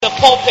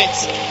pulpit,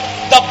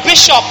 the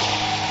Bishop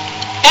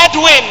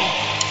Edwin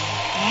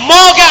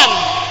Morgan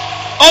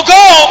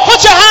Ogo. Put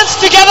your hands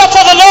together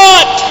for the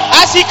Lord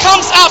as he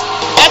comes up.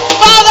 A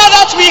father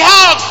that we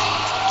have,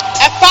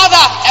 a father,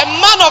 a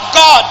man of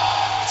God,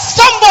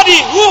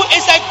 somebody who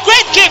is a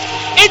great gift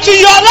into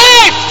your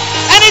life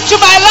and into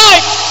my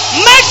life.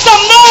 Make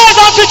some noise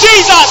unto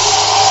Jesus.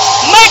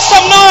 Make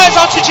some noise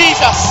unto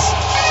Jesus.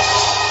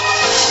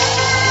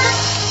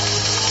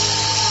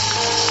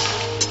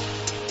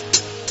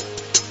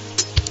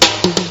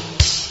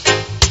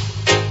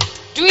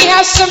 Do we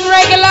have some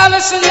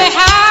regulars in the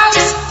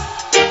house?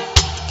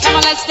 Come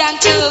on, let's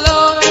dance to the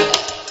Lord.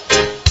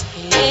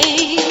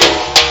 Hey.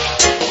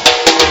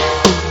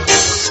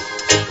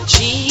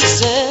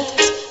 Jesus,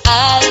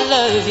 I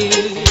love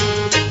you.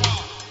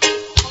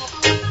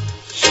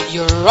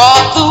 You're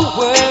all the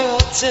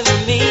world to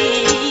me.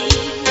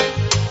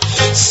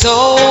 So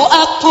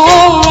I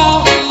pour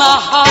out my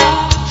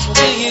heart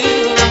to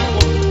you.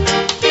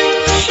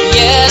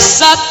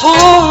 Yes, I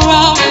pour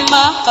out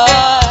my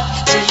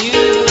heart to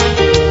you.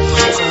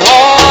 For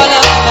all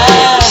of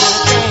my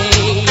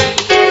days.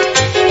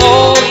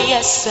 Oh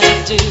yes I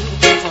do.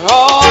 For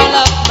all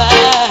of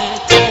my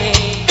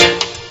days.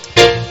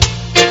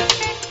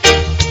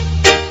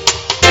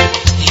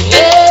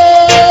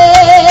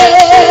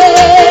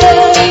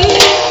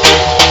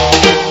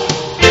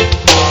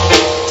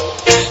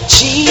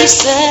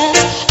 Jesus,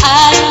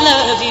 I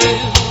love you.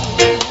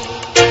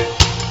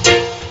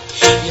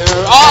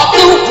 You're all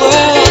the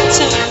world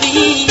to me.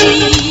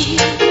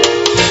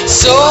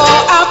 So I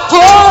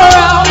pour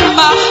out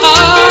my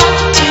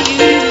heart to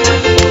you.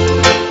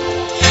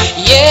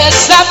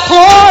 Yes, I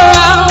pour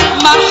out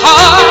my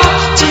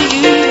heart to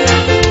you.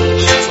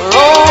 For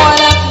all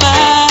of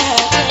my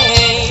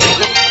days.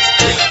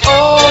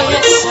 Oh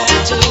yes I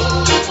do.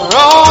 For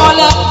all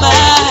of my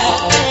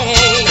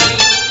days.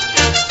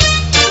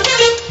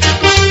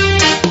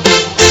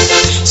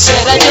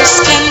 Said I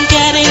just can't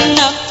get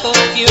enough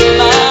of you,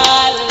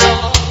 my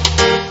Lord.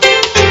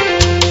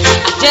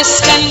 I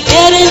just can't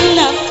get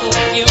enough of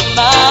you,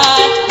 my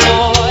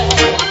Lord.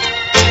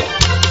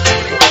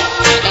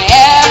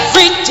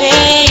 Every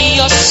day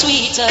you're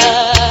sweeter,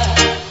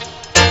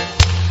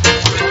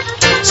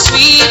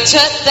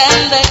 sweeter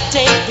than the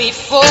day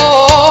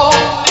before.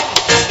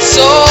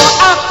 So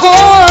I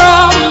pour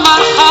out my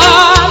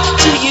heart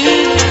to you.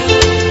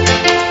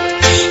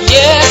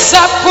 Yes,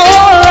 I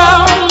pour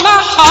out my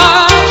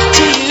heart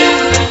to you.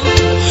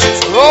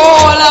 For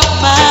all of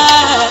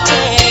my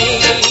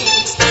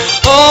days.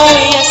 Oh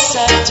yes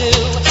I do.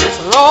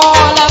 For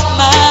all of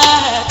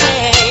my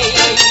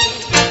days.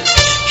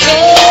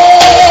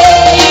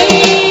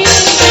 Hey,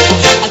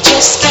 I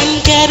just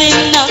can't get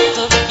enough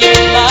of you,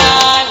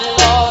 my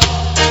Lord.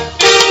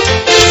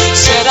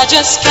 Said I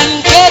just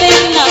can't get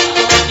enough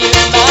of you,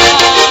 my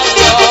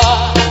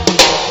Lord.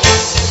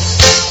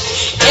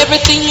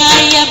 Everything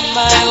I am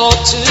I owe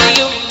to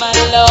you, my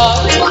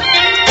Lord.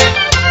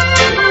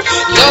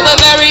 You're the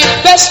very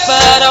best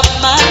part of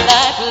my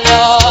life,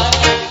 Lord.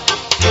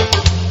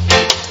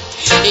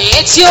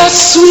 It's your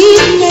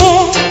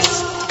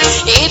sweetness,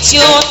 it's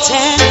your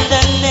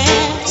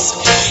tenderness,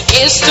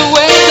 it's the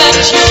way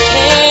that you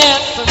care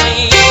for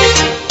me.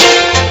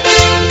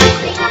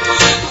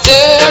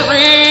 There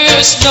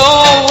is no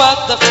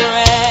other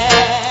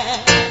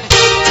friend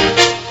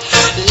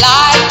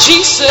like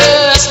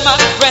Jesus, my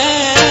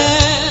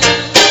friend.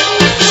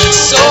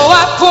 So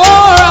I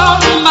pour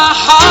out my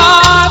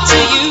heart to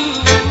you.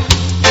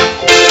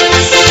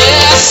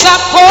 Yes, I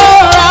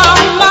pour out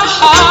my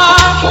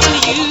heart to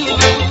you.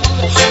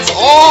 For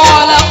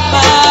all of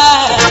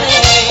my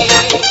days.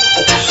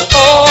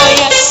 Oh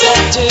yes I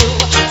do.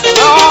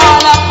 For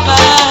all of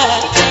my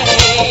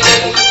days.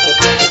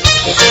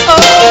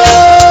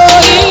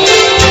 Oh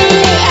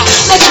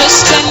yeah. I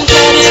just can't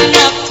get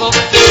enough of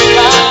you,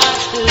 my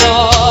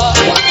Lord.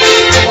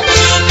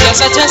 Yes,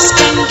 I just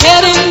can't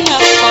get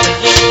enough of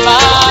you,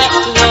 my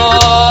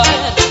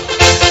Lord.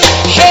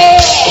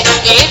 Hey,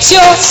 it's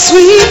your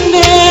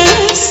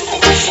sweetness,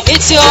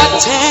 it's your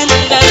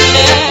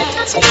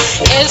tenderness,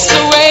 it's the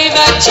way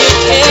that you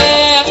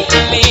care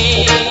for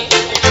me.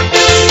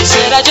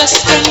 Said I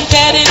just can't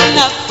get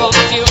enough of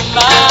you,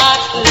 my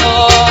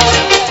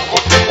Lord.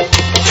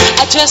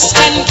 I just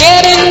can't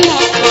get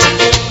enough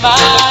of you,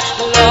 my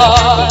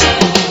Lord.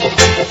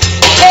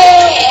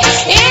 Hey,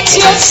 it's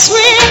your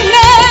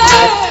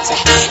sweetness,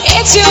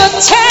 it's your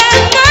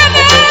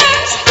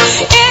tenderness,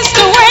 it's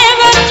the way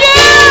that you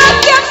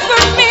care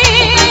for me.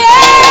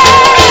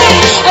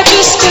 Yeah. I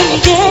just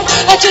can't get,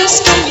 I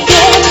just can't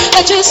get,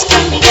 I just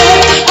can't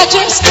get, I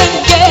just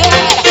can't get.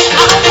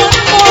 I want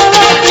more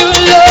of you,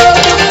 Lord.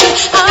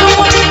 I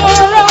want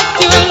more of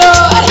you,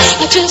 Lord.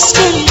 I just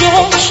can't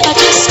get, I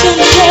just can't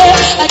get,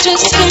 I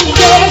just can't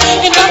get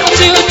enough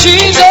of you,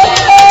 Jesus.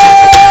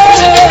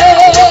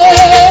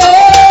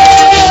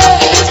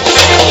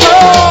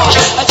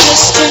 I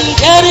just can't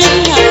get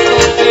enough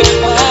of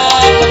you,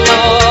 my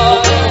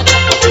Lord.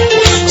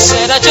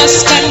 Said I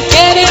just can't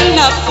get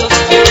enough of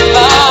you,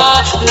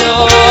 my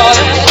Lord.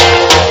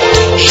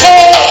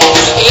 Hey,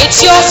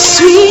 it's your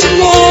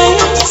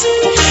sweetness.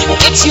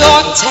 It's your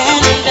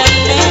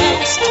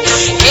tenderness.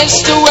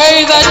 It's the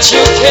way that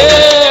you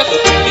care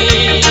for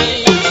me.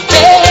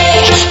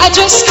 Hey, I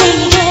just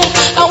can't get.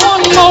 I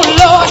want more,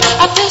 Lord.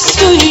 I thirst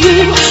for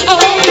you. I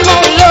want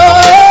more,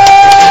 Lord.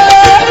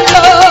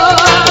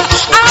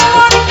 I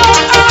want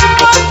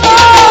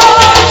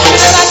more.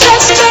 And I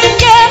just can't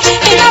get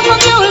enough of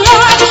you,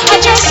 Lord. I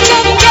just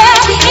can't get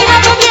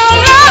enough of you,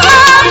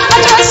 Lord. I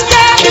just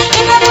can't get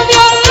enough of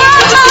your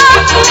love.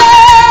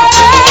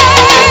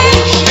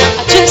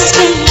 I just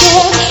can't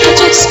get.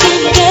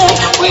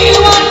 We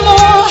want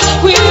more.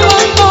 We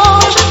want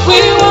more. We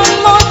want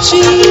more,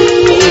 Jesus.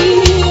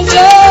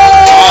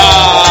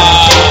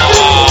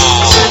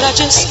 And I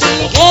just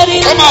can't get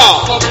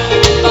enough of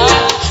you, my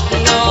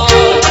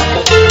Lord.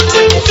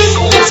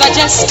 Yes, I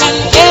just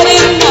can't get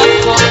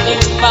enough of you,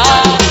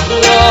 my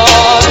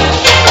Lord.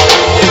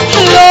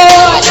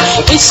 Lord,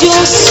 it's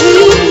your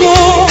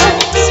sweetness,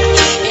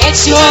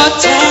 it's your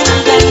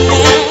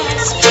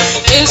tenderness,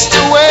 it's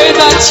the way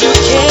that you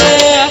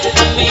care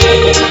for me.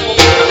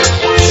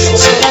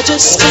 So I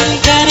just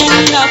can't get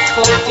enough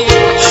of you.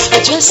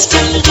 I just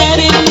can't get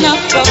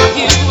enough of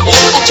you.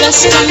 I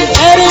just can't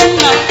get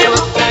enough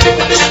of you.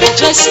 I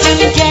just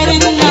can't get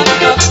enough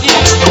of you.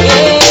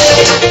 Yeah.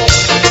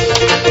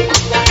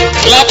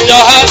 Clap your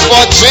hands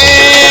for Jesus.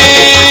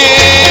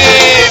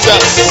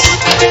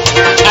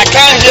 I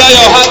can't hear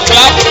your hand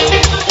clap.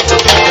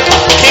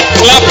 Keep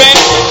clapping.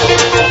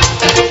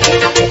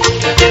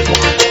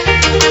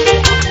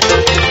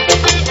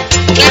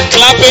 Keep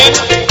clapping.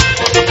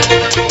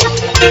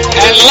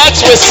 And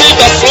let's receive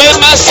the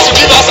flamers to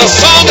give us a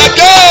song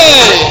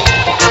again.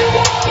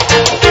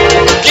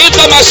 Give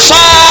them a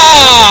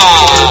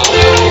shout.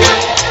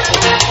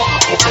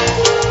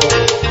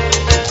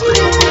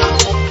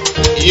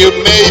 You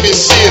may be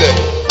seated.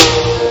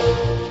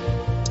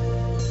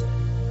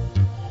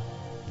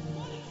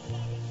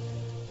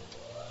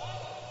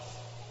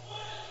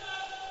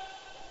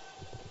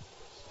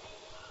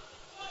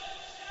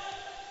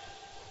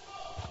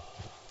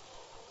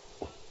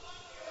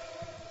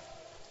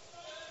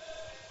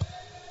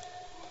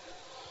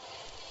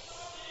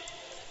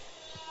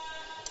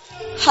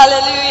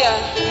 Hallelujah.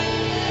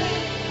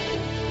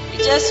 We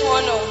just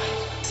want to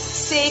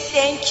say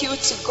thank you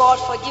to God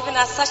for giving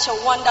us such a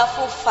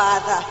wonderful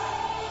Father.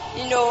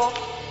 You know,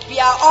 we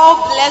are all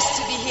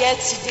blessed to be here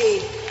today.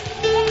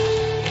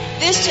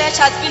 This church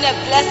has been a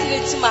blessing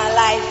into my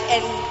life,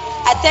 and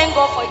I thank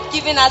God for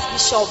giving us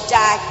Bishop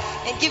Dag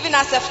and giving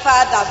us a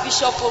father,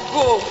 Bishop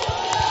Ogo.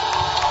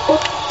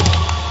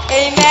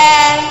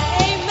 Amen.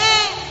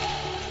 Amen.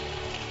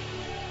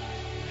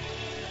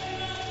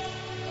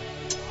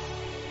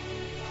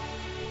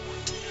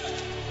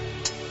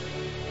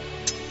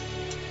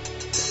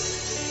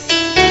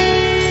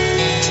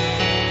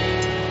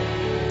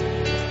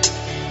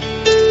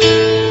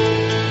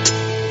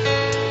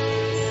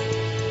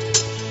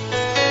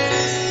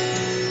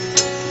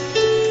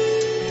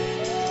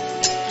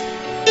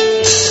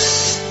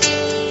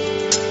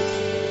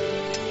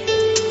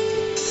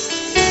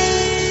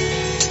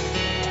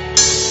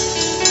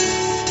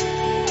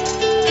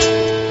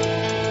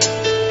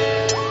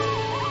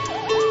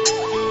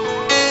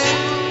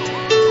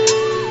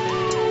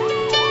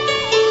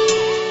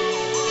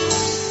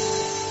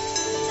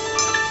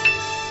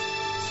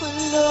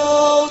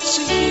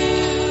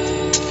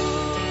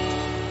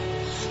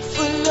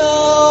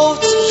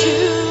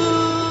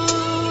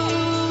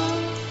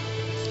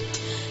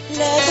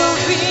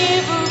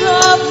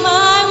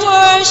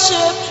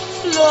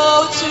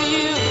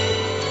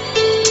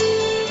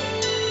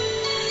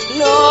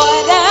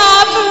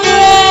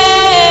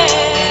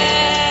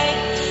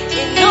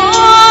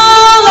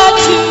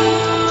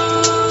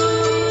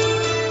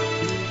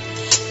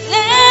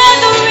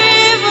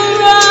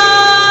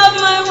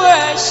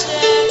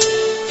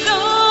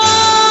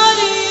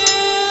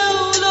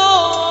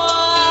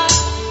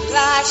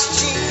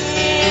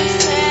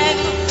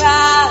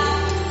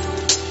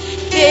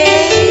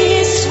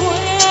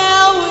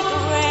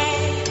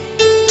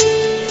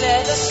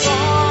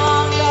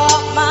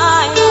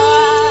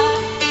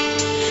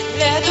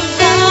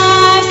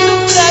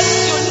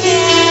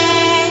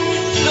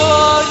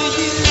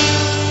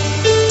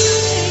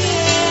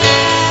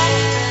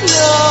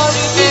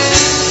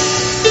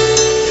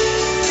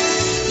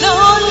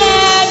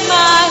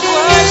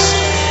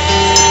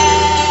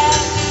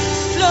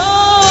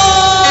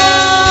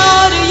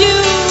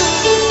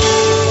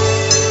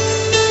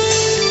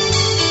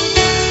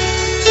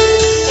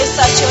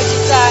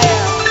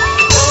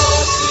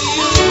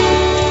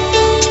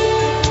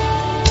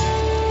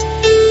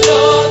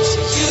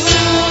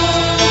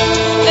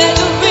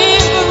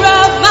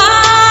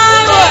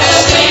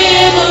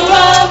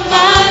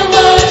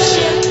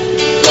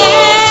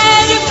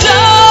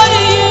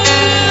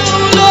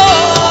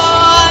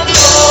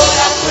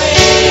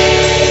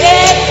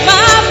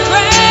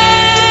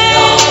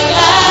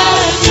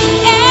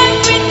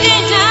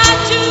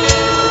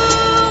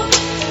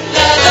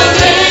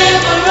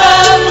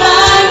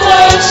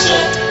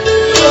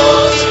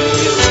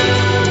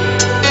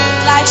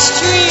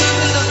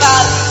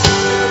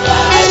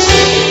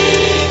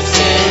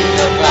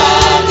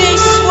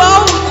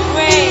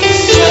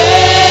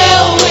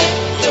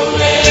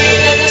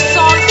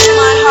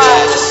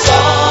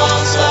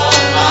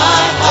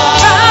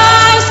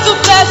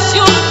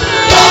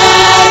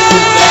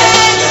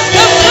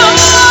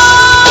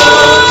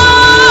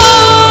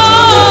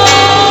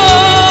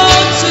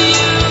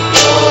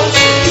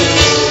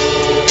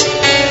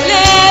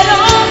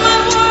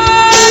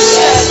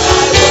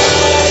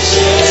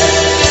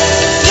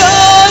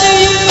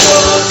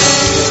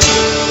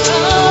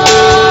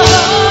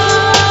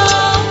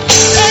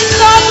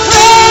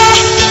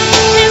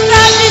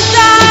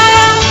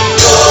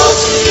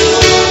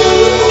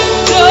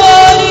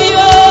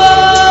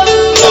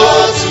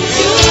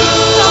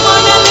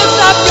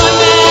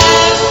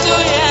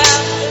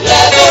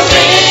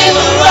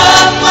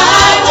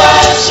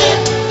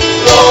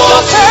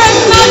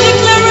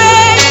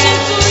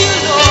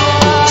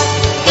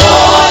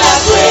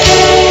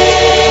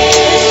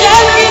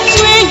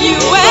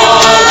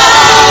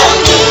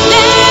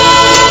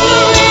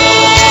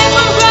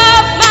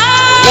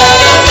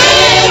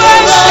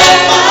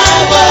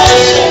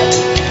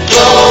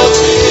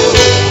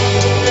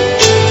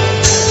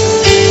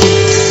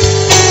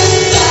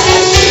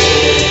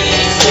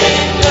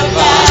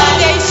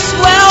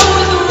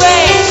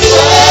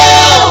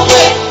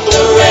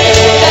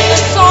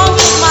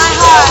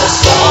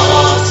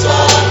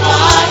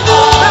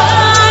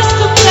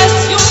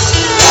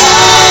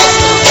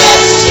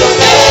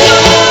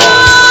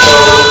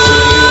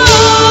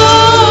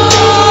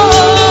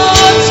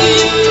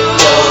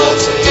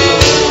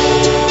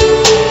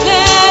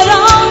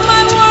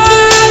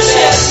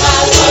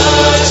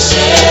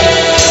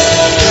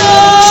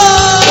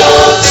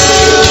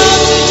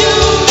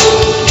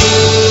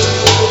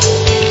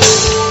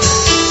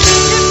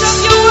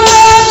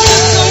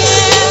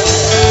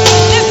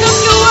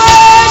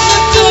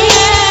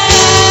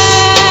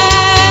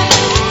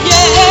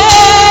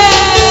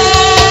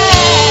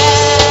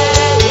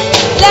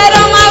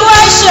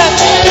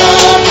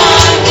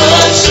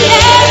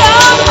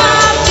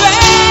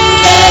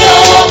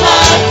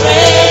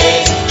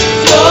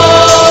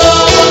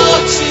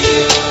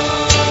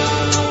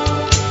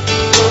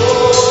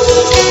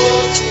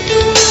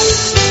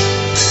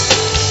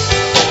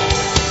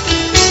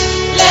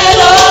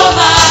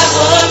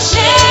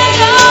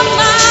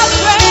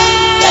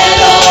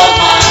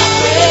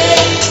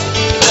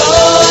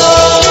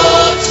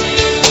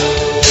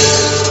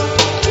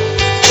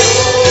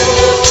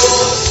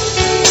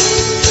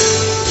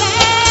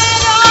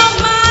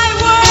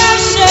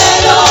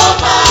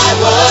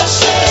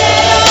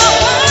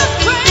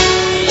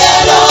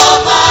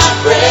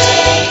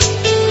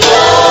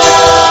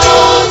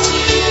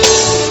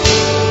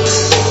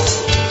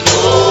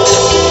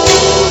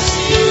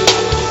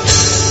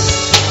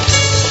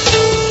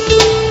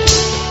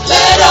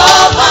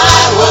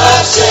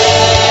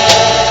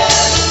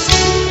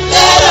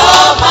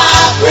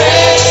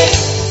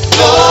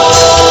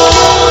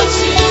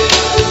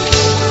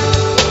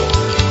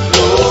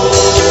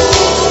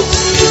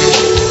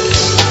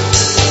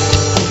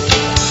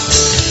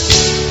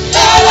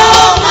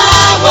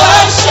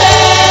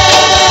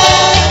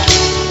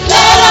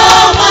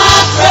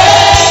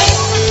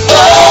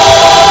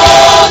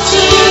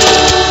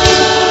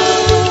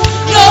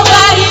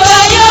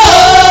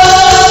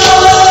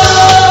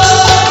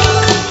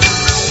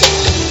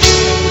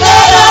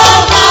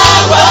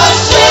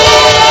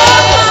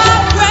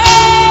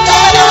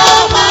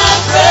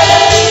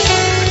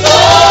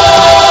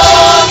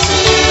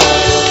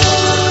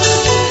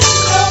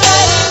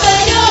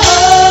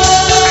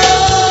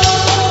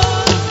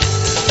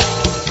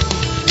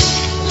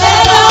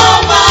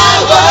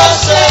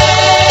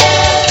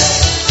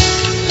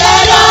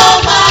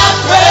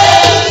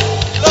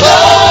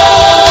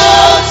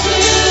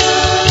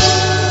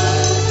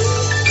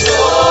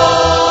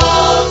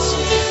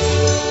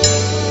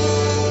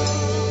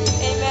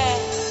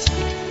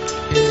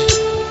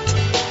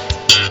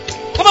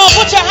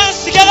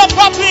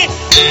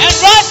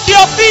 rise to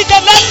your feet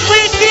and let's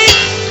receive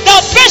the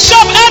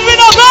Bishop Edwin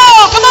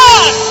Ogo. Come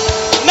on.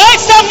 Make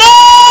some noise.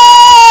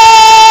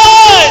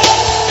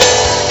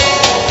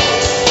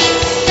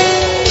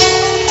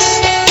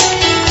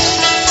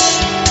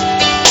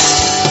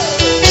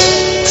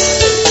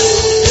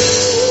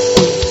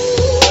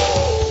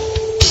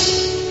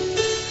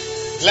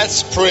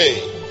 Let's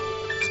pray.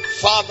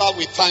 Father,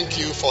 we thank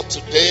you for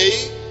today.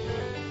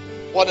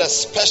 What a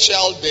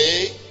special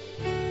day.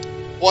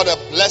 What a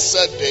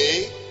blessed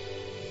day.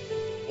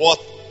 What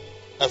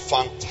a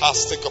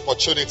fantastic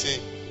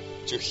opportunity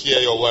to hear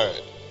your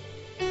word.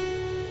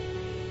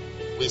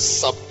 We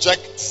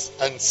subject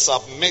and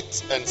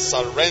submit and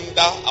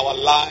surrender our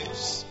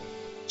lives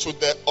to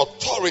the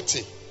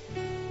authority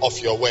of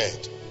your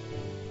word.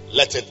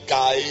 Let it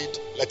guide,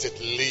 let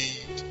it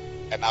lead,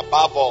 and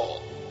above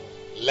all,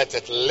 let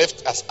it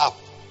lift us up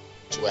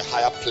to a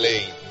higher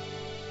plane.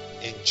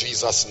 In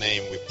Jesus'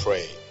 name we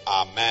pray.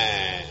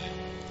 Amen.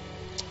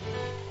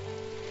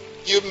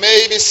 You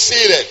may be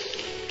seated.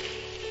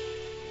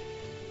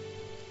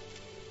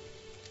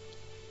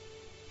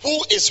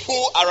 Who is who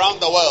around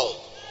the world?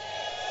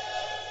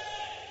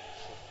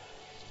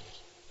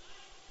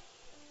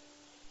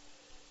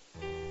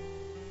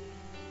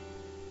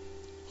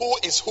 Who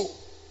is who?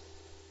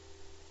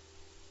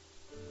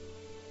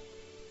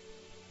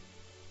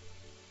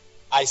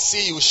 I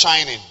see you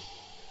shining.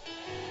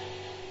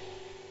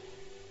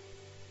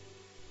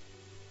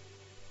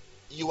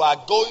 You are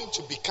going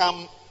to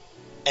become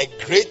a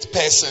great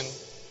person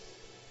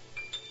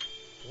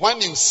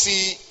when you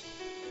see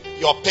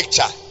your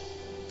picture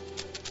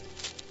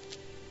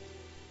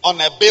on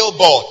a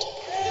billboard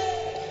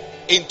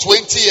in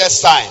 20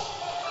 years' time.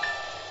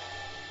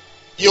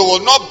 You will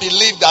not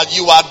believe that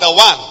you are the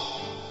one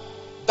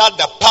that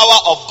the power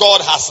of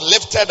God has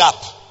lifted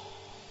up.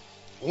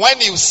 When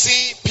you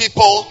see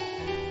people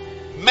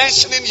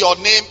mentioning your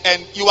name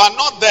and you are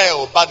not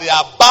there, but they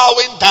are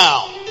bowing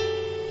down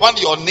when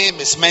your name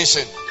is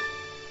mentioned,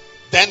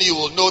 then you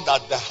will know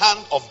that the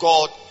hand of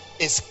God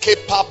is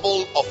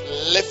capable of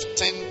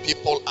lifting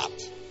people up.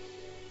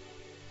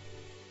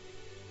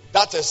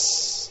 That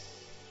is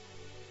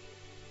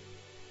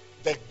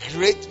the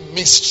great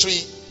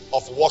mystery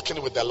of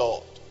walking with the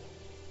Lord.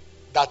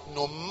 That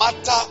no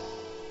matter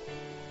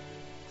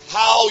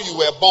how you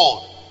were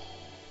born,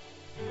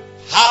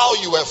 how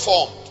you were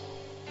formed,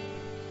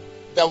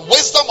 the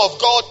wisdom of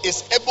God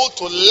is able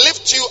to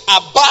lift you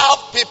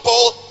above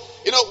people.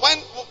 You know,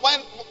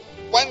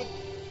 when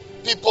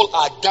people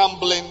are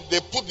gambling, they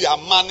put their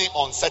money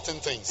on certain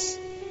things.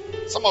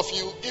 Some of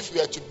you, if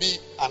you are to be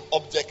an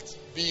object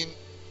being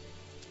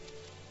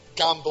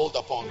gambled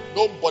upon,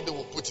 nobody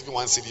will put even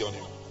one cedi on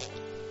you.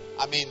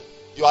 I mean,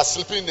 you are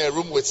sleeping in a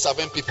room with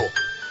 7 people.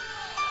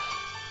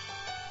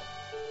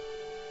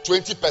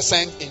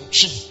 20% in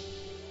tree.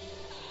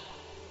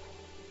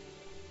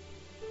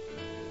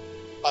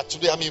 But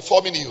today I'm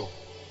informing you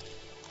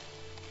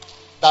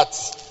that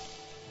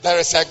there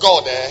is a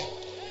God there.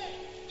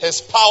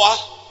 His power,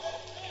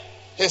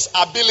 His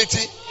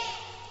ability,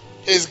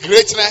 His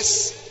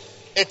greatness,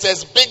 it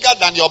is bigger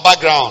than your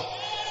background.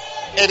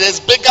 It is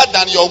bigger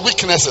than your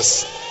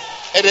weaknesses.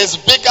 It is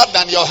bigger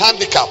than your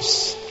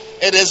handicaps.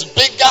 It is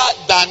bigger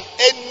than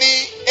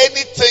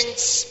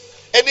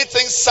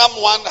anything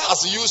someone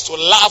has used to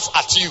laugh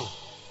at you.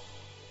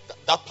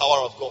 That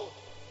power of God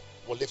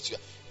will lift you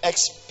up.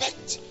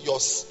 Expect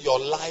your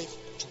life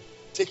to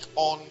take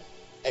on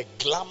a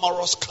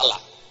glamorous color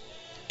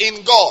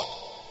in God.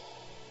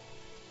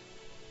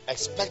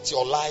 Expect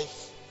your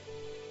life.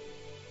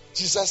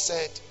 Jesus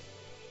said,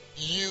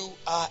 you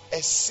are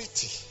a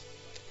city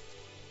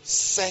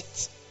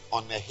set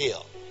on a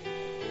hill.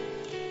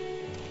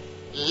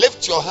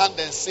 Lift your hand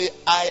and say,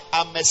 I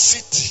am a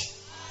city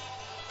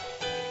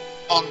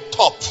on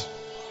top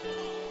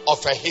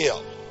of a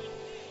hill.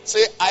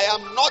 Say, I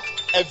am not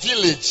a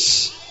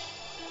village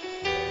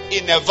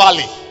in a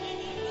valley.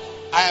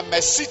 I am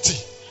a city.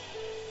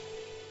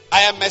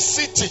 I am a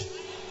city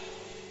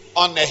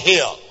on a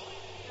hill.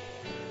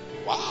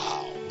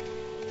 Wow.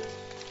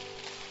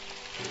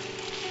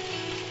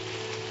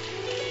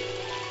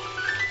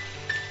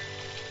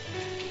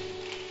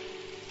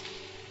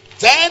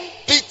 Then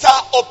Peter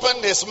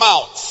opened his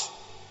mouth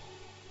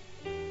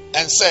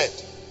and said,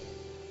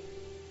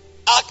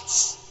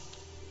 Acts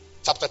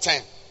chapter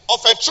 10,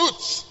 of a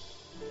truth,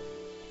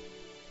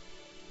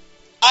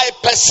 I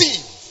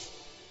perceive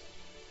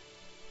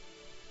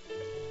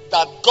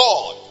that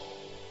God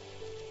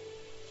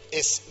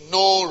is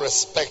no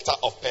respecter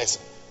of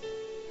person.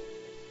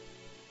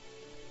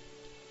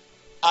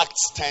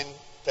 Acts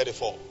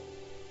 10:34.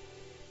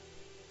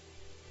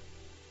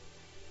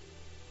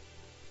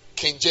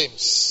 King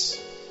James.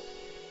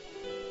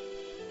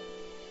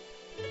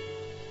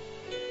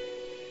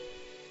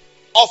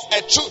 Of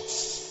a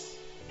truth,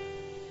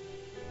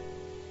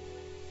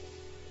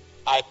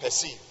 I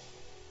perceive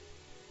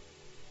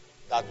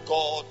that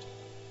God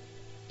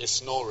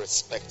is no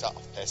respecter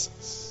of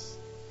persons.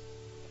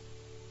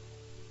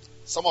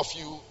 Some of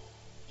you,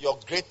 your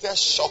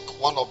greatest shock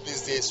one of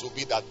these days will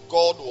be that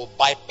God will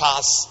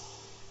bypass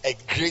a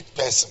great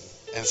person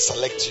and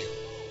select you.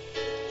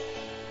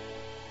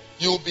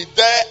 You'll be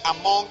there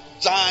among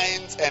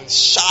giants and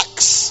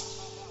sharks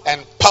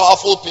and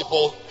powerful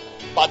people,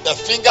 but the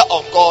finger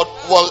of God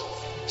will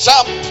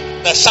jump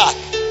the shark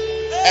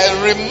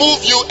and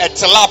remove you a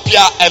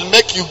tilapia and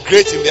make you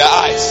great in their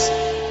eyes.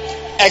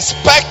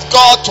 Expect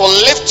God to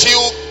lift you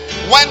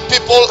when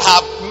people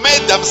have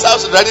made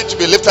themselves ready to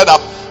be lifted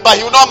up, but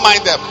He will not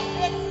mind them.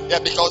 Yeah,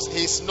 because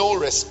He's no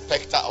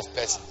respecter of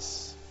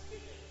persons.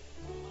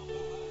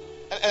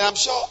 And I'm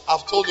sure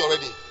I've told you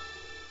already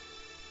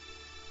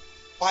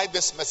why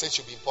this message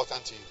should be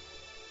important to you.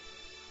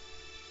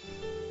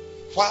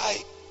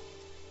 Why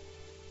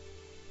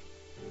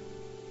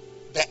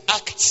the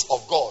acts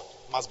of God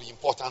must be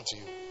important to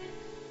you.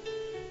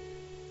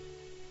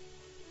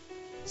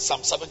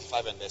 Psalm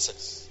 75 and verse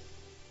 6.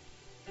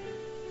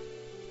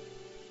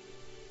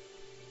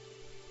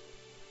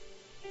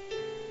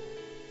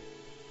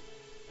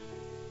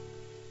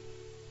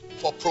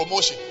 For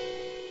promotion.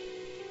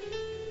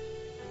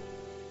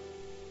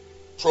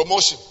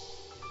 Promotion.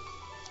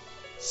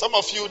 Some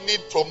of you need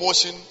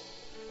promotion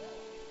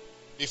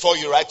before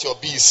you write your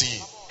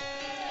BC.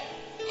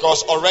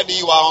 Because already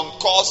you are on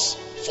course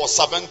for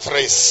 7th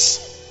race.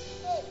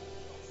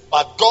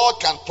 But God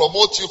can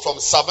promote you from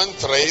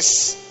 7th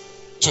race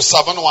to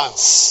 7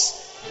 ones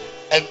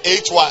and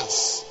 8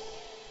 ones.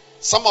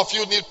 Some of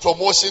you need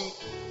promotion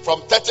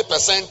from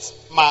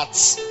 30%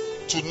 maths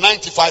to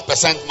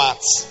 95%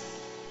 maths.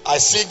 I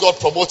see God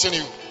promoting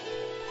you.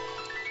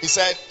 He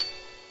said,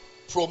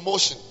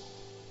 promotion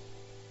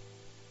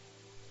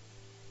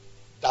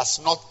does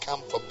not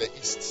come from the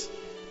east,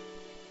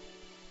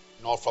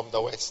 nor from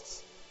the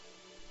west,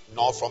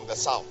 nor from the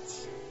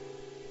south.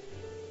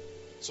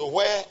 So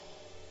where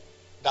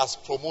does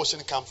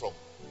promotion come from?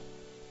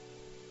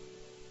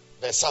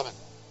 Verse 7.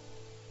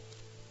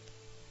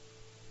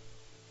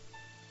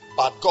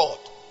 But God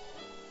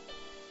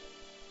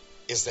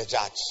is the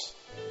judge.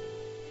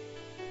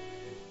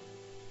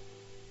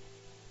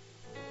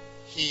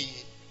 He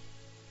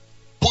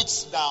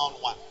puts down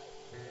one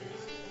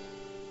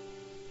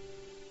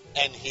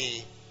and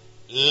He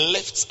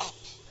lifts up.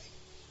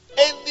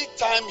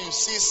 Anytime you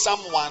see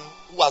someone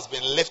who has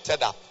been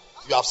lifted up,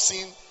 you have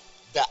seen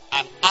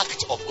an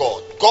act of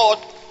God. God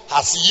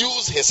has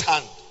used His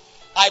hand.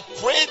 I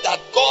pray that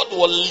God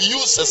will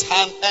use His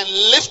hand and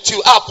lift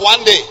you up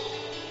one day.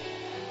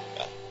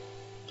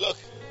 Look,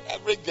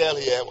 every girl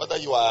here, whether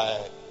you are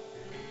a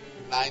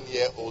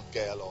 9-year-old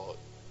girl or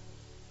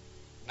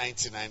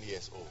 99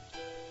 years old,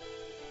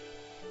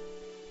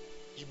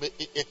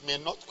 it may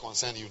not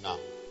concern you now.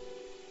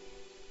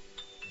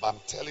 But I'm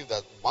telling you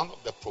that one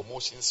of the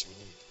promotions you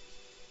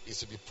need is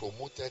to be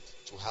promoted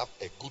to have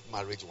a good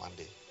marriage one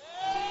day.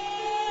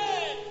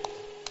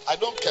 I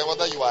don't care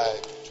whether you are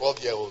a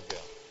 12-year-old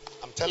girl.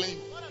 I'm telling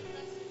you.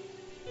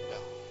 Yeah.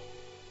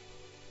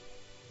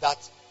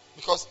 That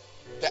because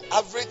the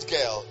average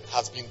girl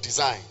has been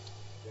designed.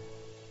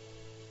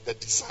 The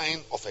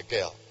design of a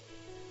girl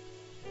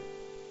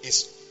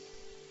is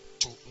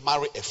to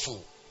marry a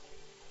fool.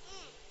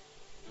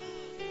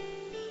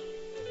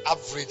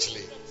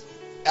 Averagely,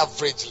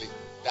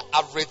 the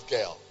average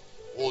girl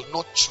will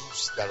not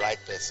choose the right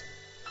person.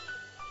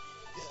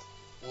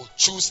 Yeah. Will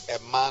choose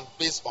a man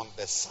based on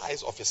the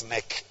size of his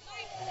neck.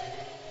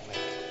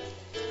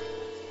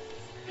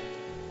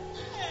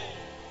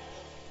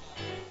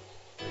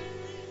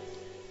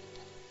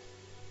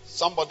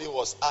 Somebody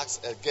was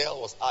asked, a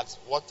girl was asked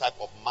what type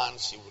of man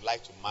she would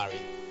like to marry.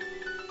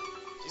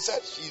 She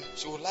said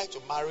she would like to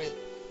marry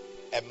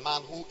a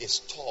man who is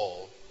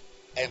tall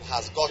and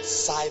has got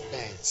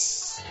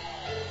sideburns.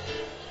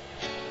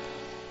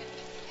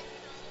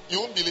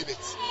 You won't believe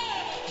it.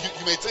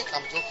 You may think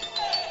I'm joking.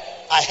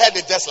 I heard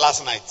it just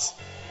last night.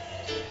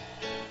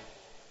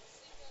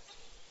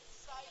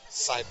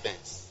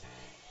 Sideburns.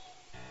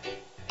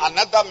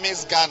 Another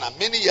Miss Ghana,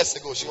 many years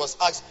ago, she was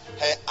asked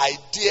her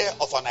idea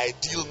of an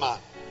ideal man.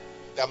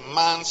 The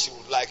man she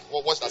would like.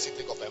 What does she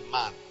think of a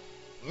man?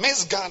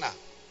 Miss Ghana,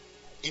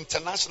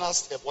 international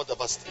state,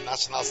 whatever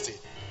national state.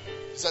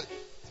 She said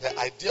the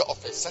idea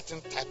of a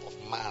certain type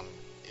of man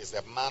is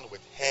a man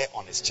with hair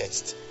on his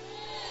chest.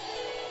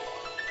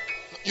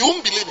 You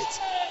won't believe it.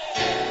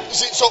 You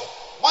see, so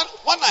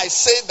when I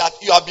say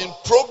that you have been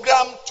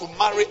programmed to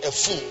marry a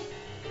fool,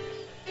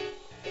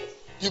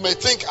 you may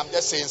think I'm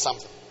just saying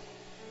something.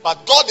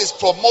 But God is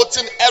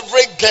promoting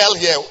every girl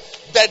here.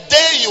 The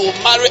day you will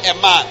marry a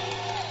man,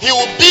 he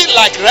will be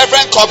like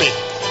Reverend Kobe.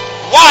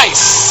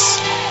 Wise.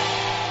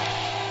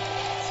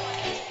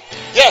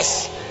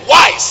 Yes,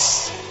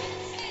 wise.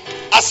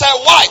 I said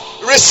why?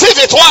 Receive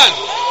it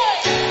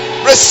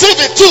 1. Receive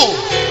it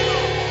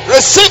 2.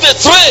 Receive it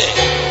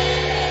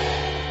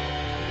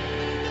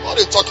 3. What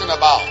are you talking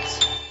about?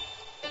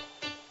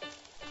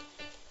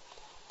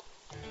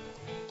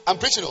 I'm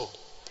preaching. Oh,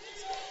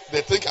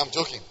 they think I'm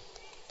joking.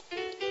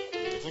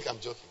 I'm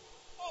joking.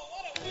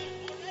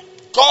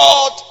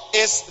 God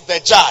is the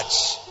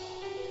judge.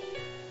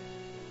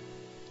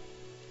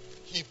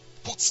 He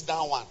puts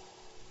down one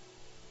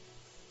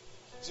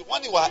See,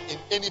 when you are in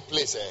any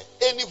place,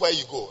 anywhere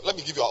you go, let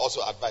me give you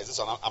also advice. This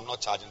one, I'm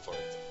not charging for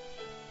it.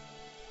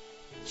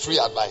 Free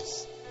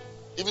advice.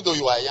 Even though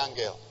you are a young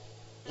girl,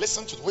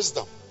 listen to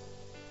wisdom.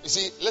 You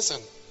see, listen.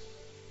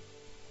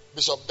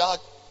 Bishop Dag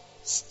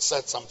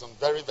said something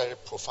very, very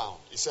profound.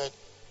 He said,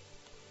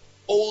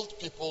 old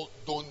people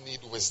don't need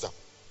wisdom.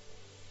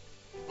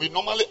 We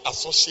normally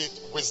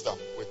associate wisdom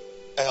with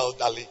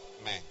elderly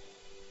men.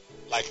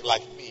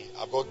 Like me,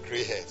 I've got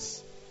gray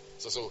hairs.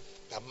 So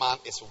the man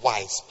is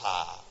wise.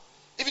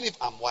 Even if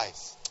I'm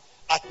wise,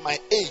 at my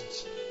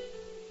age,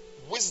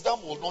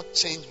 wisdom will not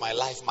change my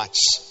life much.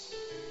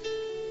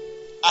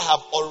 I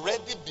have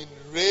already been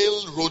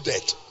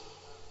railroaded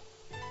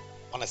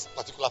on a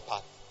particular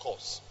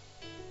course.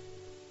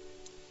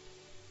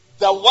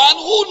 The one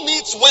who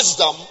needs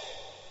wisdom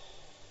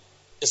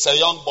is a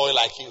young boy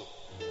like you.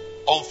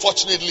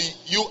 Unfortunately,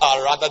 you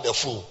are rather the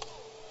fool.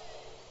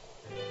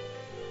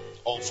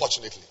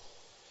 Unfortunately.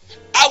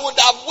 I would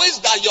have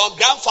wished that your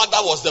grandfather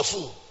was the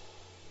fool.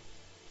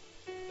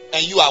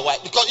 And you are wise.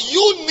 Because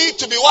you need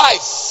to be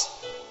wise.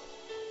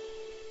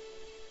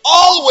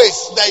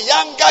 Always the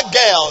younger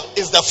girl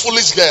is the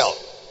foolish girl.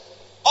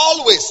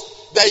 Always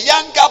the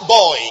younger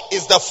boy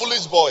is the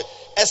foolish boy.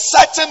 A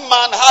certain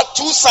man had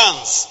 2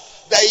 sons.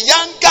 The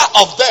younger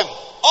of them.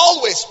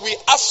 Always we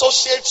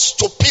associate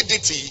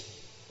stupidity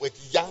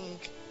with young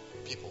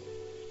people.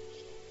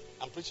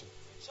 I'm preaching.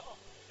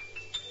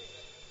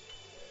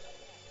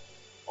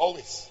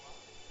 Always.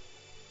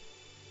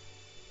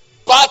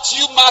 But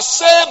you must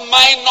say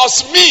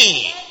minus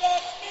me.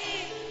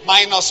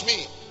 Minus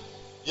me.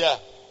 Yeah.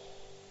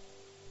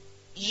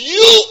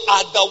 You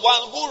are the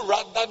one who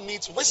rather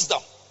needs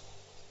wisdom.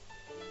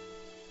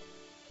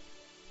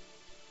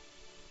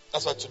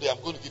 That's why today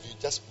I'm going to give you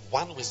just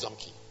one wisdom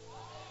key.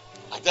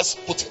 I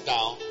just put it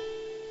down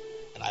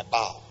and I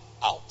bow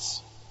out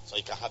so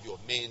you can have your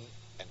main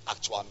and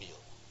actual meal.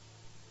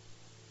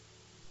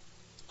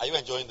 Are you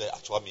enjoying the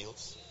actual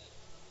meals?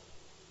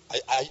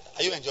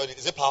 Are you enjoying it?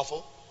 Is it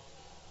powerful?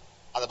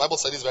 And the Bible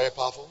said it's very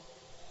powerful.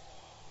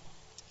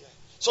 Yeah.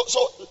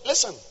 So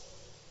listen.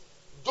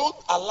 Don't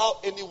allow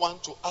anyone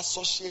to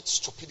associate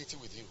stupidity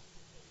with you.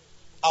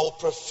 I would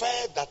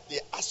prefer that they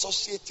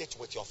associate it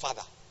with your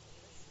father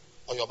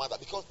or your mother,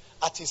 because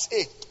at his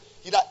age,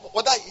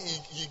 whether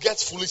he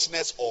gets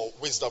foolishness or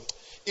wisdom,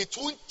 it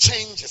won't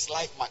change his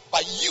life much.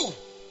 But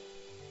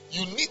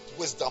you need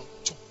wisdom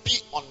to be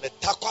on the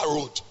Takwa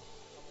road.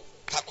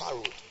 Takwa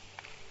road.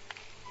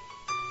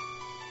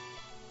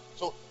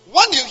 So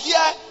when you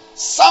hear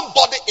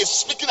somebody is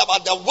speaking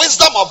about the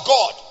wisdom of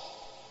God,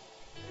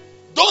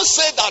 don't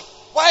say that,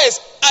 why is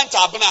Aunt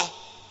Abna?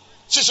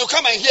 She should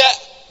come and hear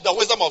the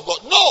wisdom of God.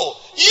 No,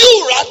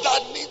 you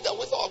rather need the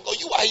wisdom of God.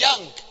 You are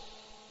young.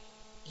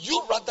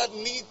 You rather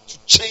need to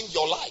change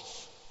your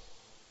life.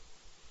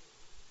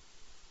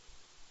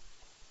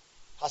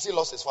 Has he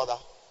lost his father?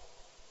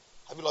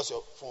 Have you lost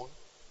your phone?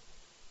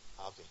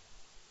 Okay.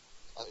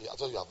 I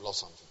thought you have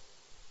lost something.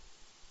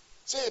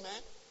 Say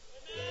amen.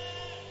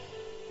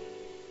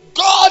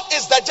 God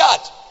is the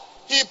judge.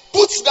 He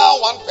puts down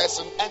one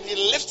person and he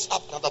lifts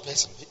up another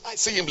person. I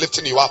see him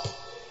lifting you up.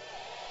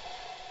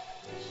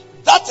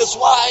 That is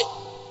why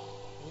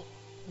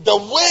the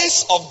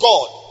ways of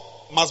God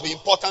must be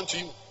important to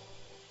you.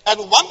 And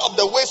one of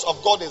the ways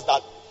of God is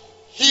that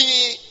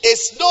he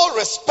is no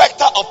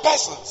respecter of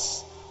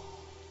persons,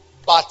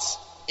 but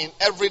in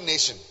every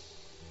nation,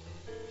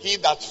 he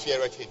that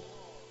feareth him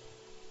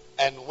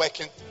and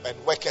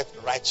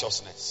worketh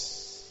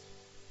righteousness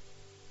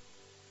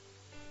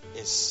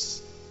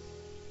is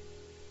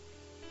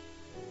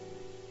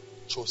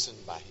chosen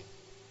by him.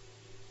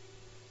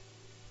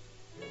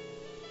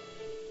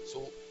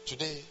 So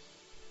today,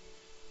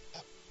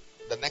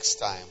 the next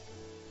time,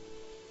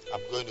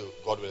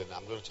 God willing,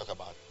 I'm going to talk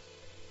about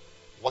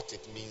what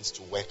it means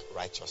to work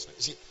righteousness.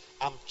 You see,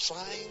 I'm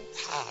trying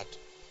hard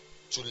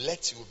to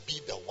let you be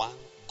the one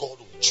God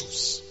will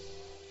choose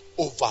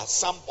over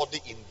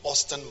somebody in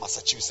Boston,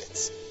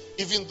 Massachusetts,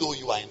 even though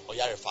you are in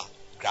Oyarefa,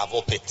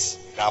 gravel pit.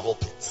 Yeah.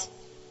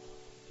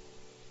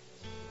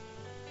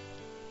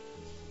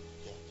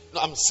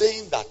 No, I'm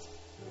saying that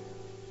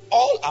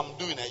all I'm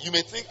doing, you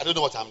may think I don't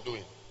know what I'm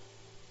doing,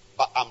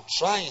 but I'm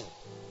trying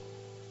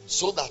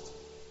so that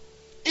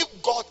if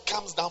God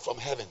comes down from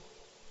heaven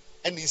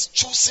and he's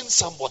choosing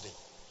somebody,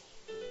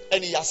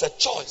 and he has a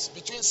choice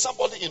between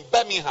somebody in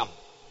Birmingham,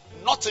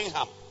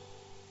 Nottingham,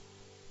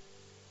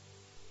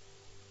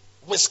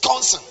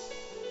 Wisconsin,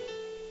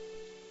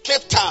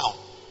 Cape Town,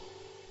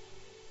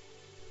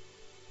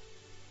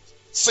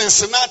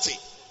 Cincinnati,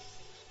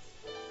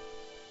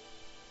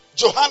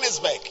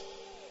 Johannesburg,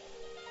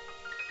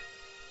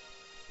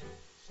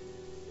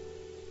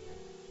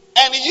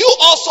 and you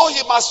also,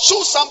 he must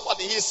choose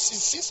somebody. He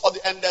sees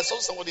and there's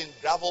also somebody in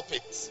gravel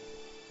pit.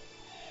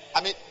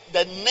 I mean,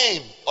 the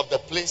name of the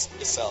place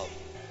itself,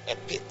 a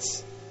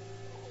pit.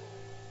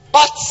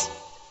 But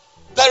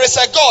there is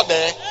a God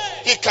there.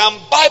 He can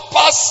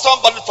bypass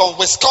somebody from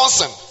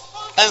Wisconsin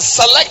and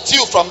select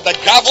you from the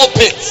gravel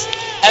pit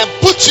and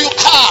put you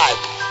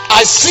high.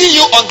 I see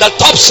you on the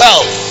top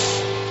shelf.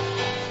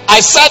 I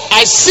said,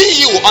 I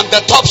see you on the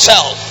top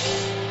shelf.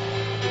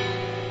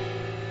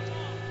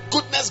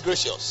 Goodness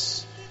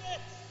gracious.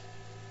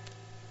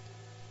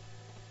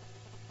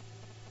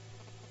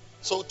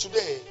 So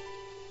today,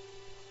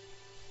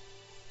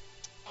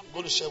 I'm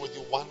going to share with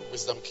you one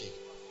wisdom key.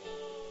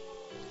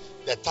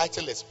 The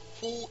title is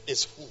Who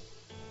is Who?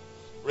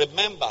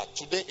 Remember,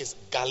 today is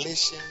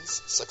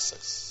Galatians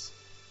success.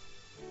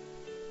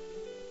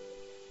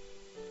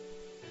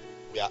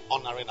 We are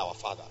honoring our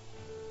Father.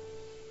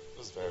 It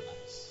was very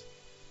nice.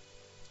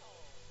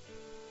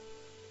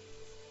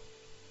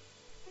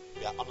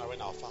 We are honoring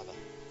our Father.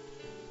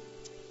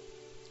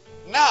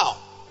 Now,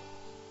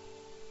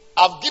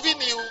 I've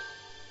given you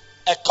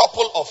a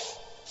couple of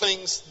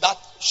things that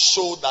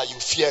show that you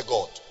fear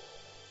God.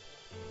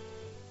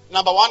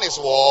 Number one is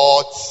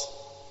what?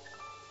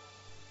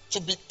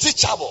 To be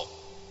teachable.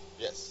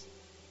 Yes.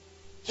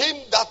 Him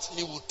that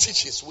he will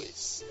teach his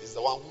ways is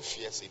the one who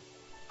fears him.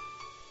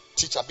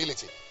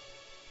 Teachability.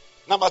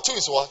 Number two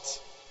is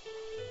what?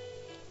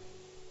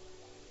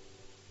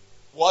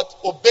 What?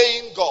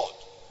 Obeying God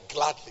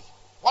gladly.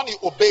 When you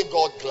obey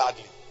God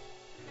gladly,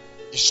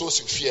 it shows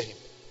you fear him.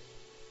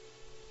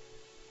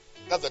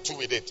 That's the two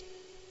we did.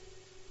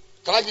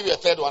 Can I give you a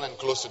third one and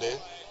close today?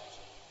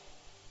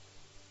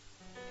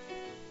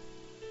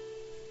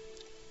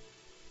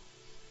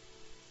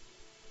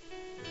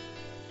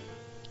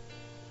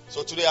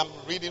 So today I'm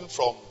reading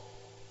from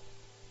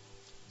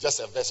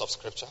just a verse of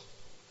scripture.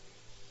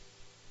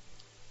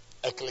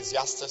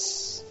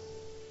 Ecclesiastes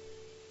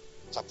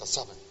chapter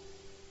 7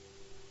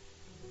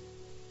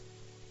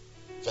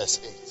 verse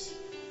 8.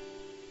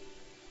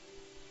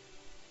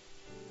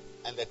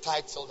 And the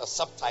title, the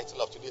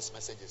subtitle of today's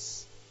message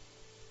is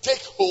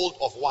Take Hold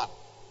of One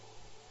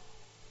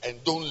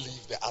and Don't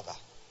Leave the Other.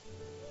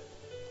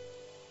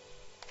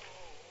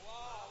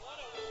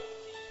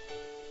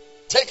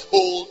 Take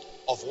hold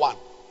of one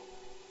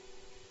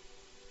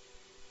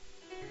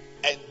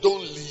and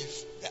don't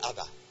leave the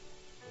other.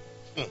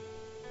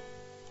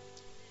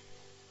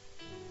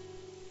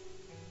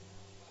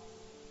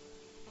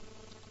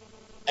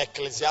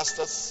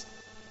 Ecclesiastes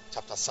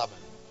chapter 7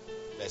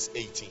 verse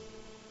 18.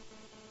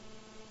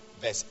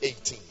 Verse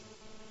 18.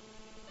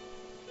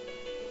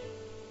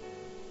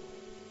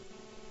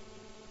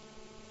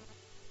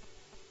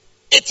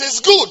 It is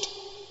good.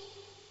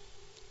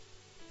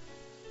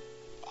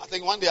 I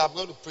think one day I'm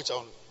going to preach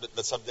on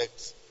the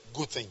subject,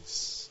 good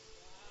things.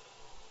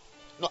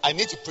 No, I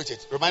need to preach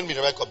it. Remind me,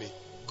 Reverend Kobe,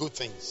 good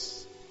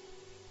things.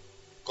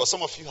 Because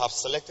some of you have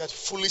selected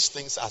foolish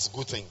things as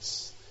good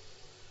things.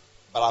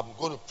 But I'm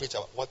going to preach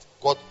about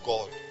what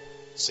God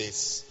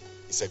says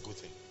is a good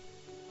thing.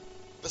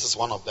 This is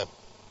one of them.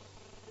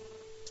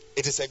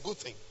 It is a good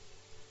thing.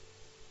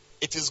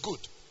 It is good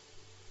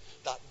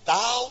that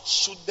thou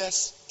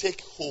shouldest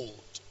take hold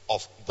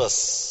of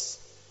this.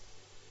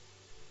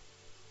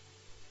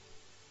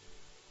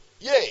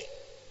 Yea.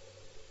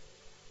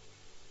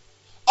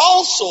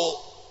 Also,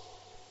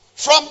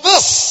 from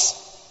this,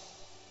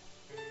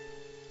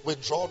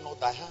 withdraw not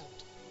thy hand.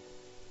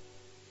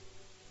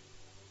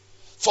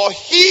 For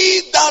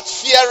he that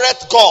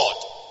feareth God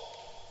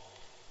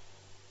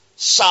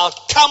shall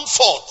come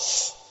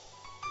forth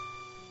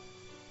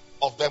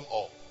of them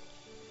all.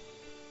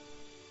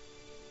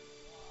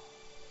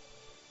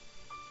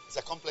 It's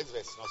a complex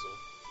verse, not so?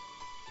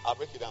 I'll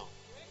break it down.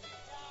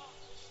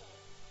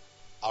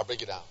 I'll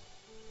break it down.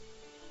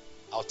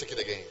 I'll take it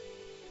again.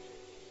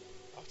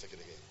 I'll take it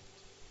again.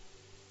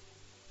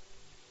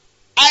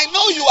 I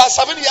know you are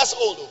 7 years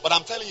old, but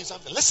I'm telling you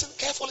something. Listen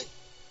carefully.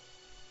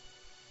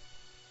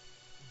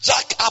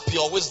 Jack up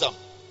your wisdom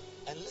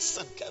and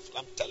listen carefully.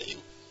 I'm telling you.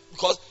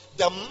 Because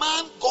the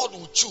man God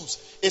will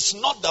choose is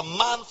not the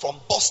man from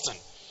Boston.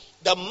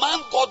 The man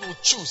God will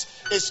choose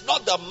is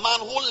not the man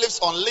who lives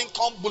on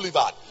Lincoln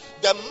Boulevard.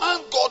 The man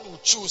God will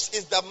choose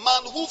is the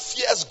man who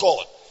fears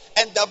God.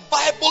 And the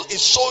Bible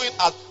is showing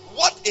us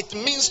what it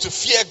means to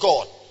fear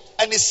God.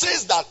 And it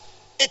says that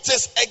it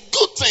is a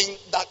good thing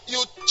that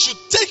you should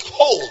take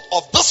hold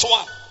of this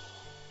one.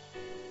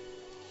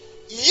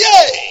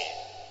 Yea.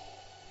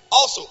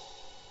 Also,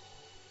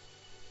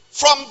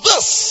 from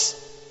this,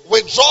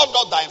 withdraw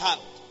not thine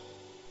hand.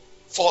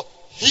 For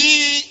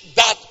he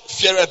that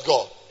feareth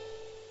God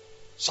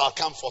shall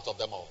come forth of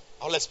them all.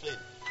 I'll explain.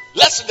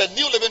 Let's read the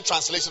New Living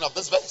Translation of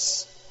this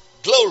verse.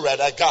 Glory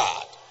to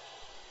God.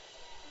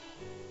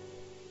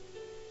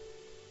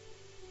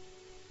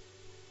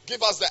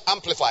 Give us the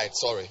Amplified,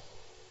 sorry.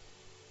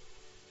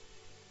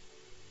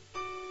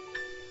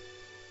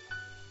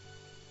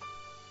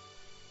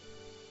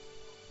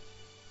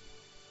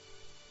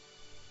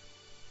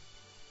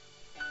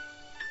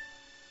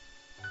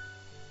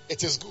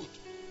 It is good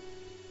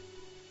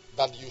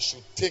that you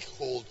should take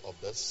hold of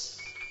this.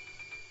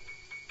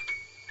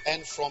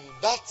 And from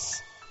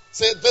that,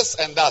 say this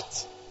and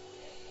that.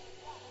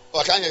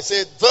 Or can you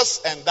say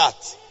this and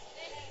that?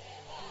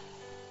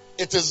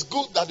 It is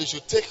good that you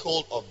should take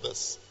hold of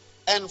this.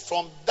 And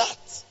from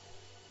that,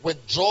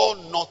 withdraw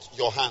not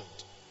your hand.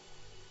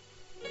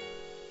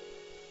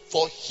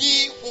 For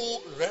he who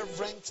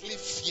reverently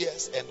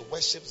fears and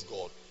worships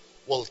God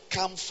will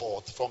come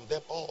forth from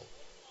them all.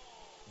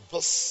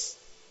 This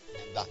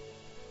and that.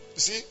 You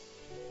see,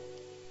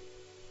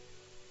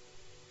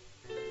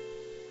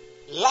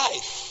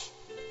 life,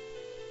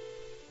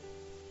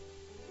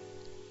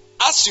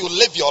 as you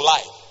live your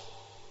life,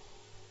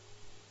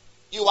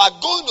 you are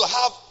going to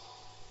have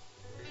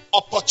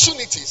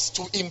opportunities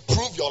to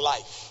improve your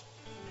life.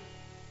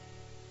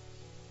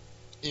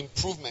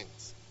 Improvement.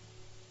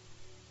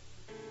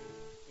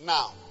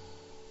 Now,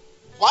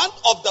 one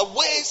of the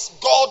ways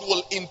God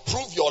will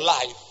improve your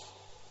life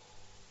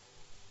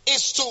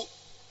is to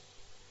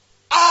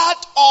add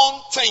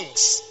on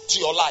things to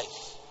your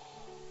life.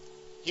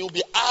 He will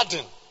be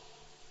adding.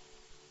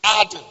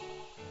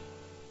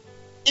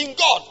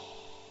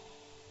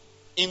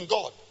 In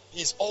God,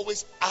 He's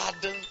always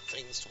adding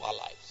things to our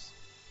lives.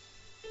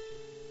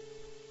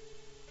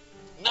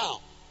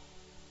 Now,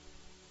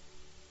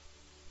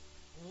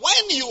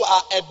 when you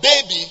are a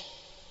baby,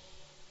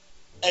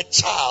 a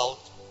child,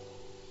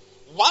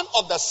 one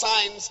of the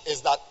signs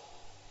is that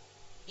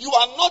you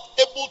are not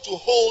able to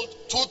hold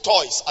two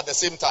toys at the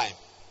same time.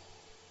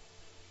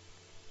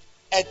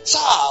 A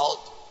child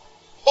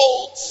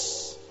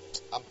holds,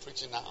 I'm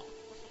preaching now.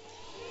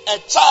 A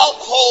child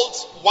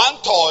holds one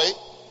toy,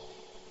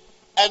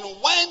 and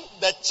when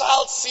the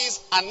child sees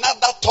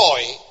another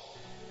toy,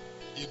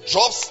 he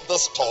drops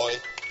this toy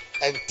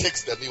and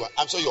takes the new one.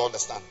 I'm sure you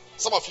understand.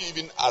 Some of you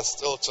even are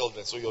still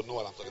children, so you'll know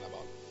what I'm talking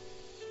about.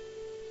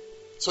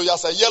 So he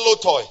has a yellow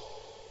toy.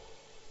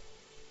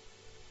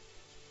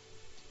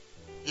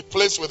 He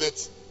plays with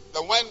it.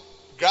 Then when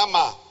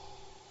grandma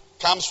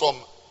comes from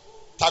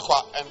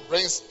Takwa and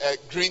brings a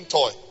green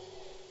toy,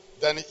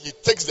 then he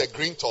takes the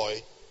green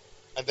toy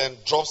and then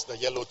drops the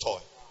yellow toy.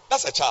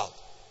 That's a child.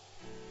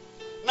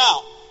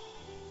 Now,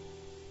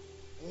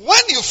 when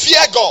you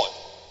fear God,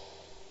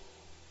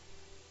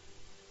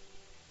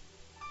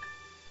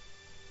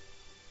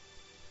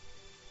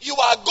 you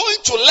are going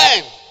to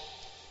learn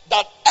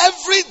that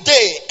every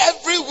day,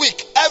 every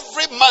week,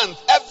 every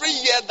month, every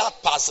year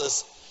that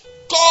passes,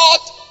 God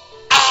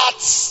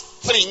adds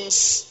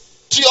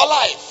things to your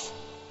life.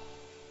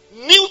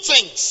 New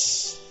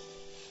things.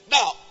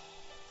 Now,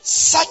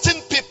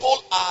 certain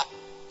people are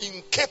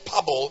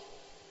incapable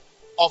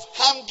of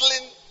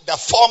handling the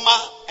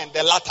former and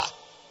the latter.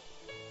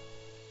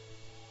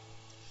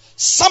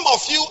 Some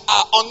of you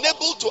are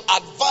unable to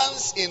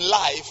advance in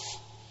life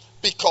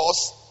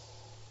because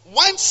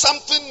when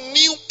something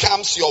new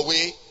comes your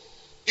way,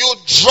 you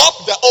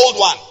drop the old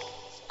one.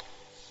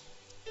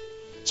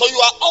 So you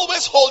are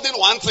always holding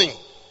one thing.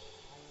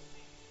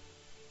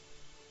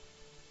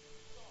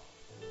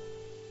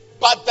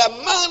 But the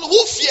man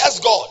who fears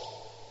God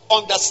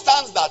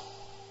understands that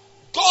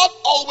God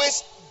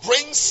always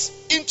brings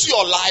into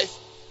your life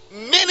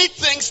many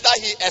things that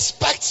He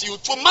expects you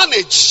to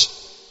manage.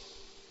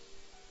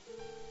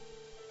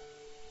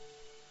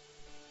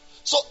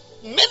 So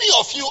many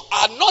of you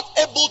are not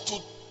able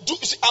to do.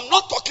 See, I'm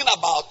not talking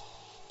about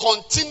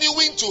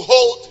continuing to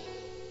hold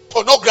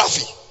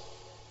pornography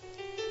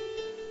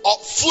or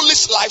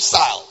foolish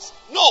lifestyles.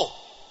 No.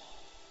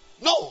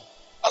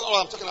 That's not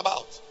what I'm talking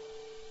about.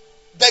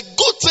 The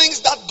good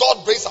things that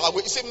God brings our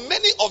way. You see,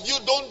 many of you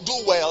don't do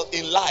well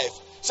in life.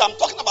 So I'm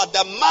talking about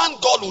the man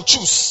God will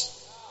choose.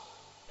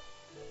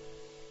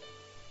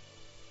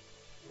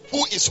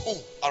 Who is who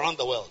around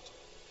the world?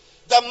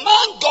 The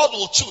man God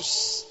will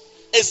choose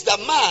is the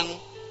man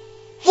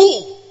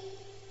who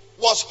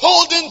was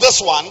holding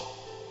this one,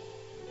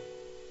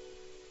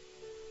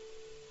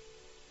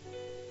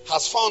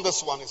 has found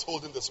this one, is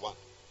holding this one,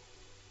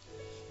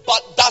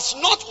 but does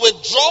not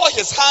withdraw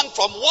his hand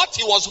from what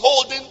he was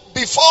holding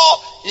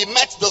before he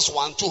met this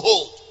one to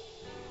hold.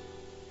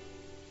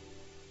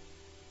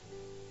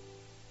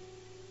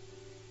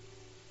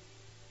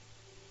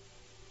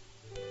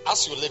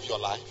 As you live your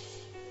life,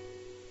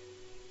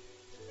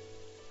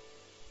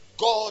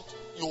 God,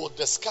 you will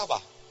discover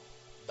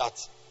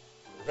that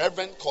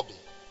Reverend Kobe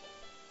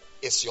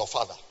is your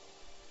father.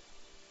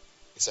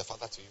 He's a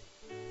father to you.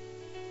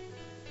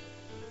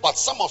 But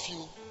some of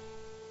you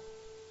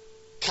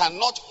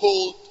cannot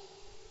hold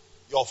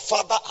your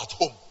father at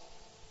home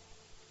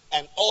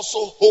and also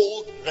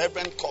hold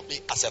Reverend Kobe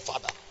as a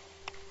father.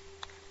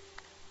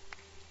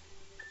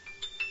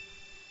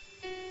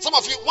 Some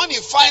of you, when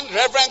you find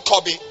Reverend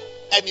Kobe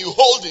and you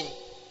hold him,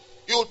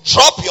 you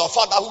drop your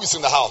father who is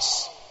in the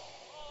house.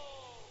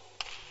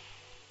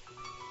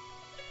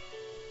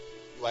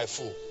 You are a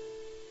fool.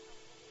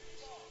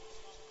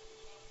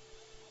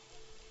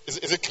 Is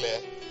it clear?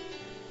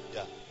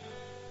 Yeah.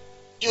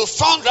 You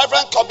found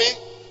Reverend Kobe.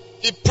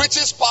 He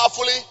preaches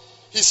powerfully.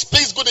 He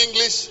speaks good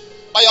English.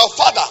 But your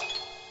father,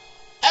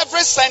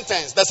 every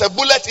sentence, there's a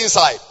bullet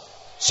inside.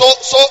 So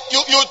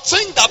you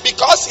think that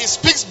because he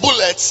speaks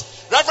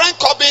bullets, Reverend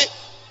Kobe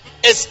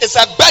is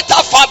a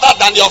better father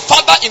than your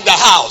father in the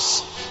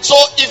house. So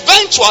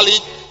eventually,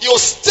 you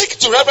stick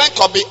to Reverend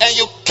Kobe and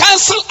you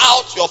cancel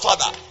out your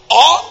father.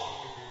 Or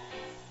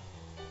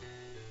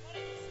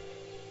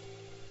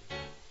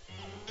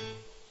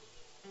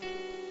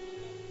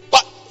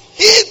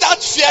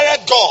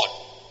God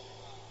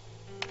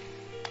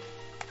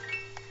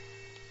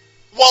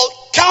will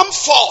come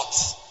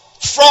forth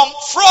from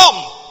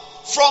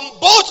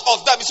both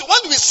of them. So when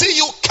we see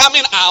you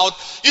coming out,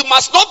 you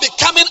must not be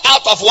coming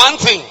out of one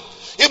thing.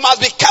 You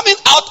must be coming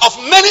out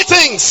of many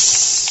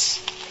things.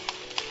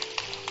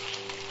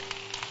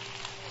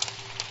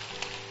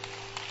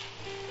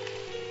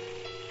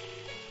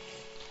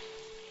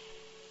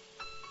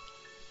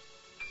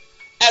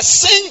 A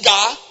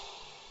singer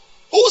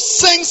who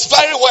sings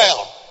very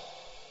well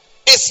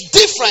is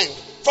different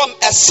from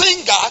a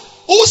singer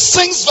who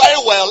sings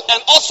very well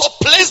and also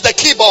plays the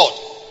keyboard.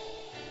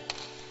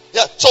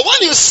 Yeah. So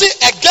when you see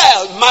a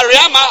girl,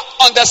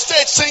 Mariama, on the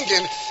stage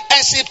singing,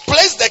 and she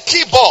plays the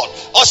keyboard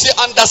or she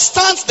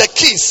understands the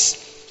keys,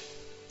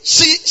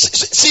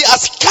 she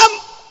has come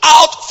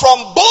out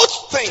from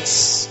both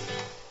things.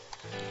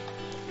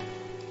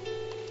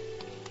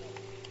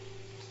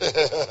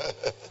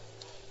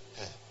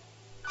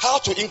 How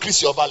to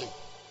increase your value?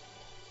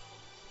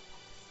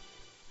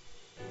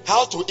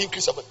 How to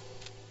increase your value?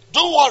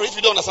 Don't worry if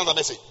you don't understand the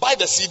message. Buy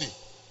the CD.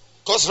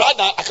 Because right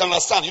now I can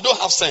understand you don't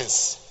have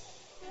sense.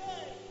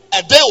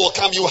 A day will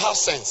come, you will have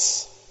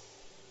sense.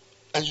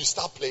 And you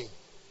start playing.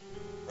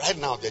 Right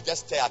now, they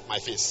just stare at my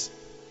face.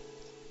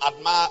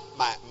 Admire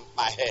my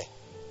hair.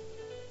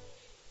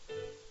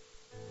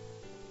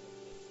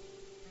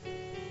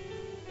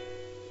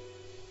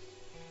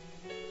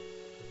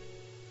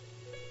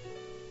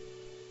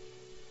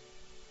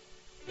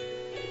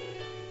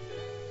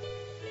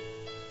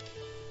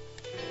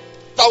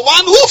 The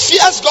one who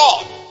fears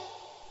God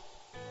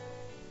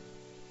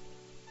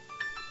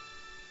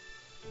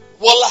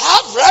will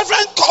have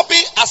Reverend Kobe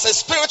as a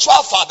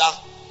spiritual father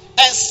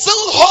and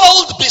still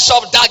hold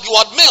Bishop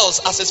Dagwood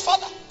Mills as his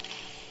father.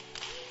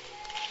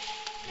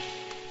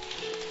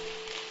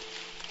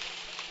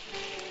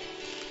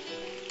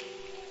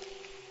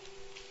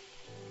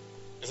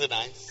 Is it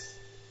nice?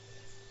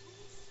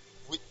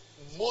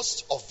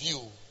 Most of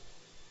you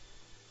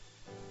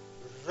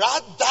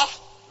rather,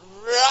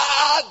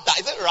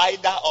 is it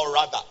rider or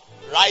rather?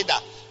 Rider,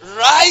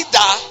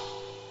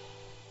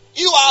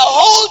 you are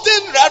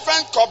holding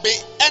Reverend Kobe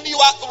and you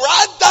are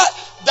rather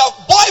the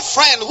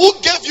boyfriend who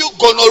gave you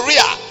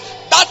gonorrhea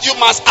that you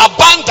must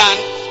abandon.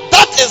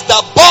 That is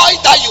the boy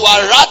that you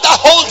are rather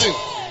holding.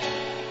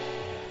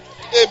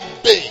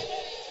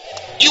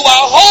 You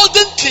are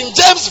holding King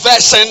James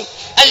Version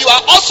and you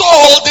are also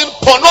holding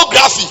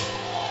pornography.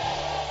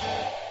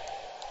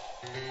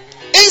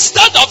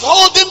 Instead of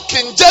holding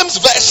King James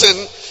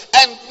Version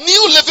and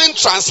New Living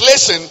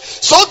Translation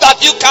so that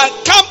you can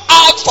come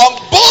out from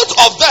both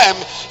of them,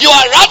 you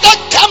are rather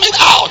coming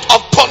out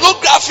of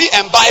pornography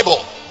and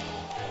Bible.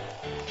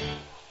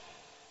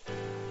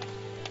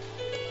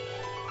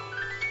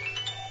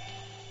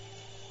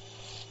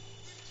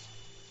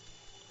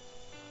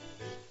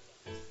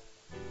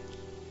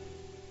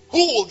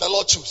 Who will the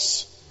Lord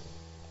choose?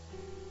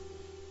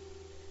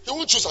 He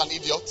won't choose an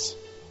idiot.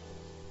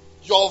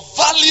 Your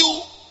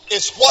value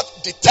is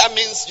what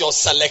determines your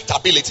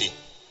selectability.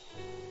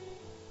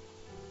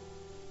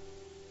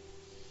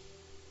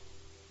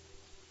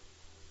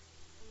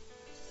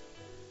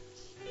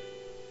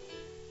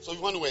 So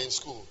when we were in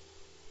school,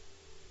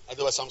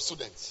 there were some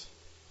students.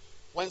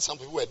 When some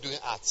people were doing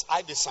arts,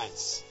 I did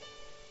science,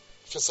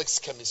 physics,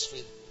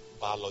 chemistry,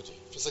 biology.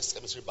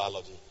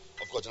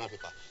 Of course, general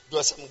paper. There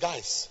were some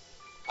guys.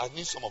 I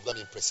knew some of them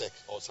in Presec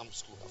or some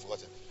school. I've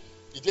forgotten.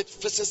 He did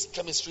physics,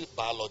 chemistry,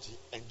 biology,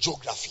 and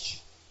geography,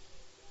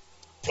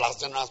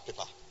 plus general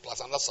paper, plus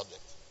another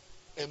subject,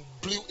 and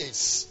blew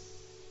A's.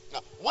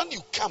 Now, when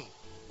you come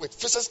with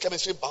physics,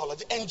 chemistry,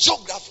 biology, and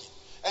geography,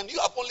 and you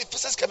have only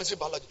physics, chemistry,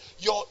 biology,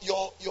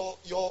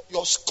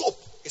 your scope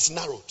is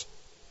narrowed.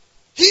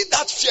 He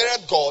that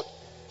feareth God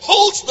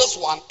holds this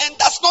one and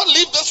does not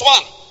leave this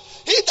one.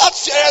 He that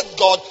feareth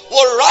God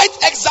will write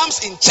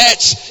exams in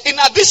church. In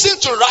addition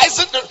to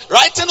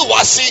writing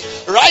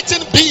WASI,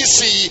 writing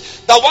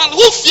BC, the one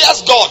who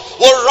fears God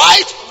will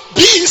write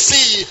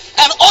BC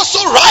and also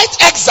write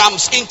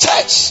exams in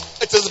church.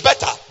 It is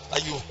better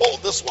that you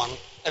hold this one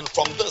and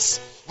from this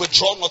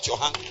withdraw not your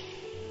hand.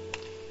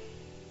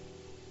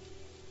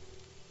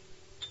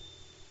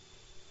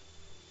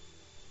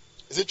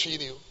 Is it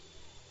treating you?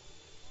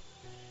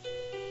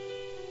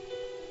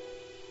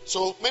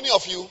 So many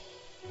of you,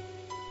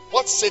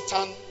 what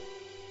Satan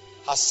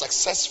has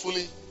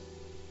successfully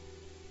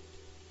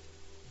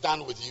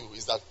done with you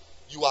is that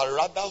you are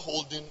rather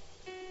holding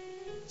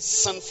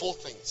sinful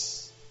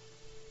things.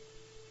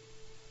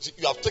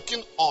 You have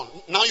taken on.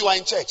 Now you are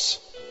in church.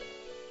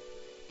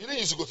 You didn't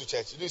used to go to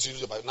church. You didn't used to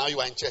read the Bible. Now you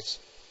are in church.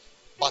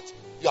 But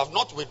you have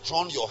not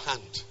withdrawn your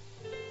hand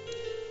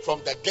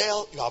from the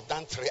girl you have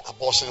done 3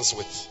 abortions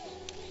with.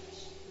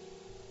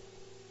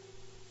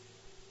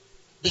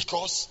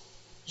 Because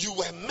you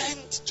were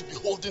meant to be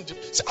holding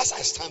different. So as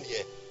I stand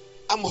here,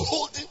 I'm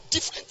holding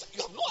different.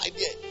 You have no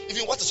idea.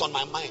 Even what is on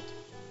my mind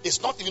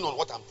is not even on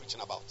what I'm preaching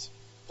about.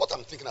 What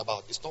I'm thinking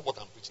about is not what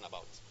I'm preaching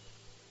about.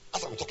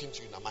 As I'm talking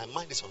to you now, my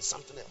mind is on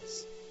something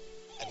else.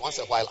 And once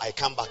in a while, I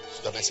come back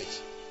to the message.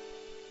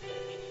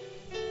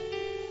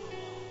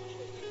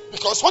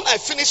 Because when I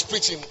finish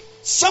preaching,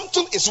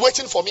 something is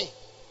waiting for me.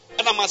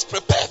 And I must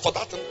prepare for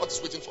that and what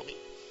is waiting for me.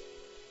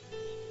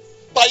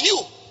 But you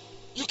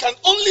can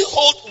only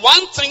hold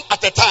one thing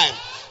at a time.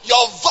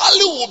 Your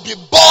value will be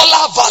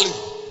baller value.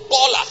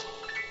 Baller.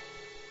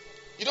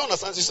 You don't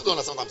understand? You still don't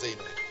understand what I'm saying.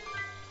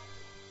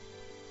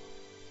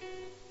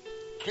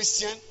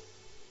 Christian,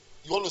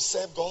 you want to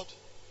serve God?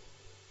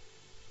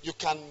 You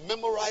can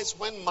memorize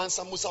when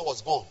Mansa Musa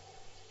was born.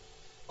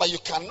 But you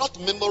cannot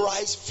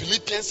memorize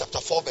Philippians chapter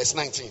 4 verse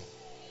 19.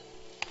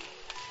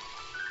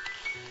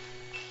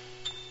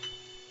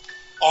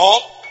 Or,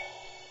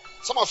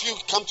 some of you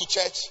come to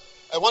church,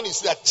 and when you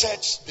see that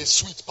church, the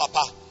sweet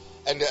papa,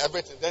 and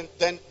everything,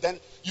 then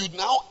you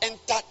now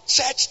enter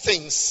church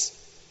things,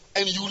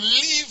 and you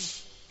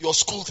leave your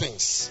school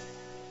things.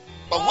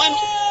 But when,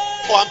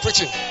 I'm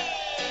preaching.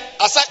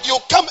 I said, you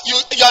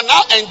are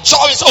now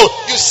enjoying. Oh,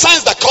 you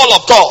sense the call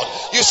of God.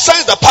 You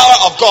sense the power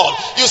of God.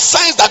 You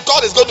sense that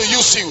God is going to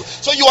use you.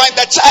 So you are in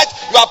the church,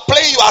 you are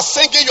playing, you are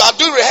singing, you are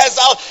doing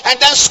rehearsal, and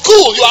then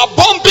school, you are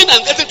bumping and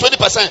getting 20%.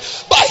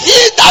 But he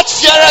that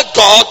feareth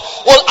God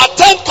will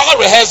attend choir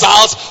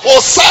rehearsals,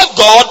 will serve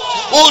God,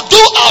 will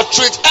do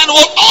outreach, and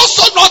will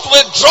also not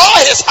withdraw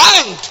his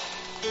hand.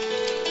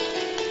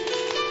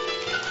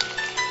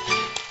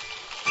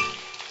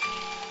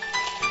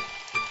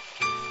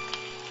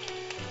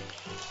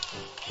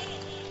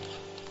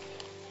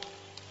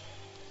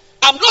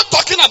 I'm not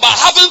talking about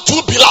having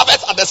two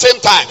beloveds at the same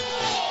time.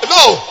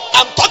 No,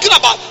 I'm talking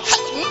about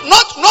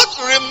not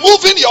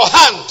removing your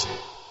hand.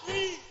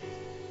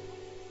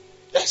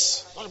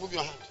 Yes, not removing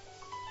your hand.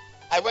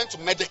 I went to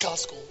medical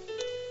school.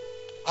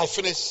 I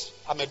finished.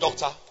 I'm a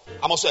doctor.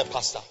 I'm also a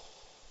pastor.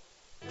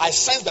 I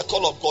sense the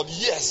call of God.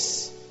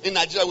 Yes, in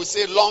Nigeria we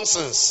say long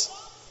since.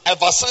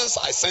 Ever since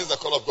I sense the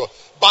call of God.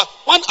 But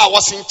when I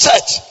was in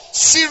church,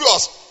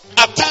 serious,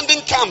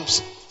 attending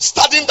camps,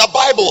 studying the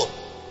Bible,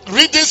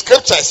 reading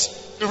scriptures,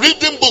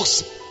 reading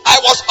books, I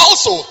was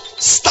also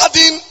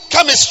studying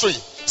chemistry,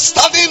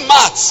 studying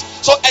maths.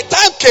 So a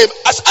time came,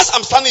 as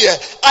I'm standing here,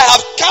 I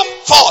have come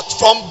forth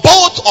from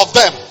both of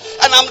them.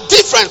 And I'm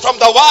different from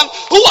the one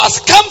who has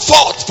come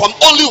forth from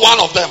only one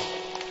of them.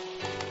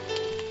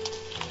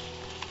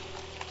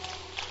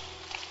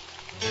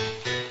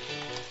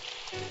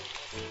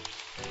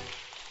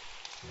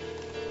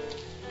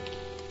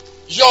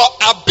 Your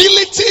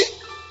ability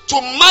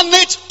to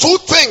manage two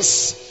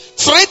things,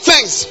 three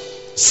things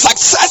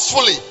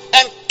successfully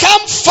and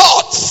come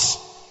forth.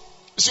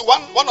 You see,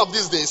 one of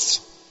these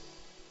days,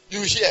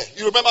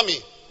 you remember me.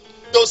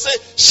 They'll say,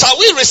 shall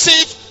we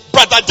receive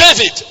Brother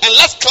David? And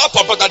let's clap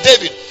for Brother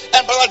David.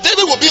 And Brother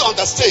David will be on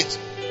the stage.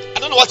 I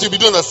don't know what you'll be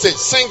doing on the stage,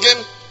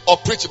 singing or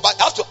preaching, but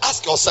you have to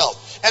ask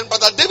yourself. And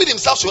Brother David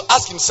himself should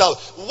ask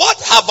himself, what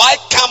have I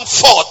come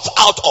forth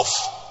out of?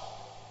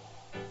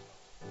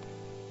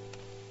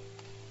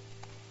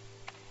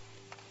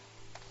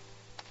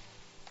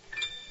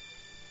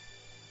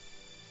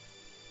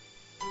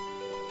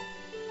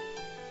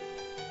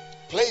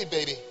 Play,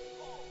 baby.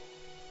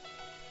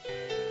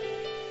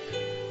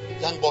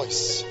 Young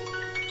boys,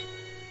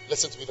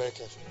 listen to me very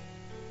carefully.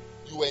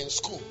 You were in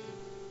school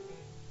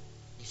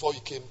before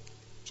you came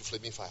to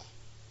Flaming Fire.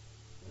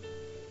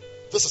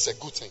 This is a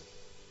good thing.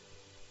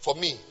 For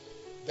me,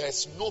 there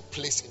is no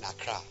place in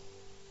Accra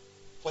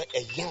where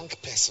a young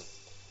person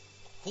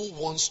who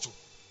wants to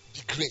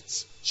be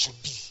great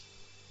should be.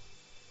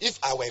 If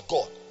I were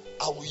God,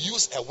 I will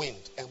use a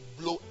wind and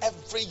blow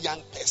every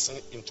young person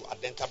into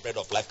Adenta Bread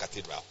of Life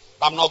Cathedral.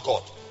 I'm not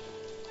God.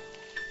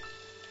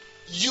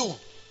 You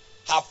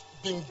have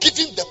been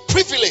given the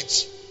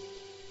privilege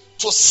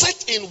to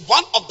sit in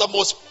one of the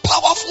most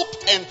powerful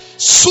and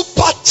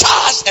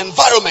supercharged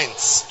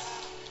environments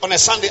on a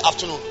Sunday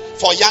afternoon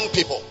for young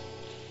people.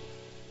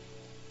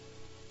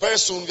 Very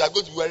soon we are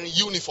going to be wearing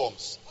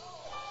uniforms.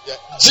 Yeah.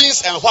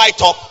 Jeans and white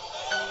top,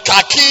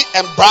 khaki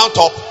and brown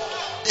top.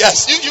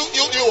 Yes,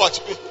 you watch.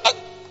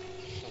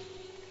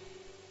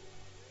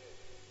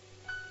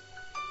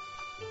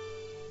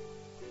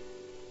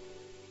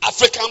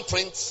 African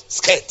print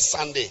skirt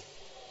Sunday.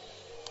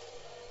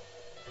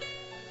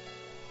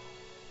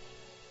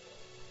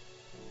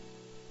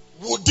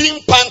 Wooden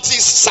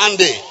panties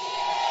Sunday.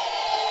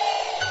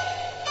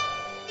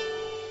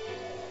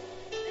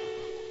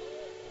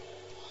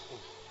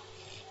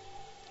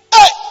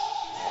 Hey!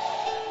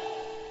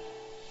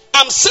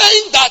 I'm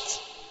saying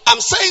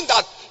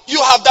that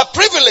you have the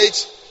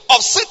privilege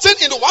of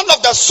sitting in one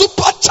of the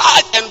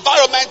supercharged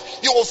environments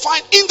you will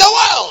find in the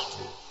world.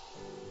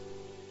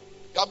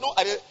 You have no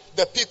idea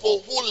the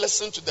people who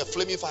listen to the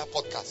Flaming Fire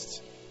podcast.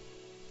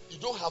 You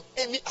don't have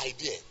any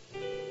idea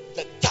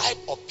the type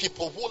of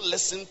people who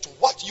listen to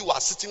what you are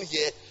sitting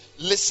here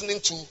listening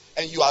to,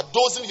 and you are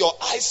dozing your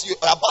eyes, you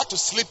are about to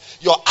sleep,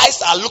 your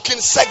eyes are looking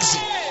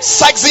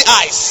sexy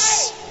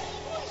eyes.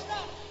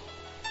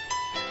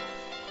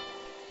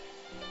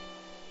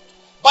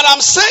 But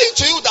I'm saying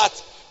to you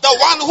that the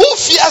one who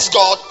fears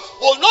God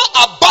will not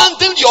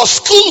abandon your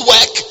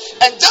schoolwork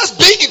and just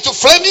be into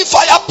Flaming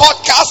Fire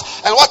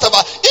podcast and whatever.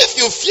 If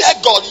you fear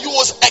God, you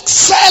will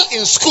excel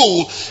in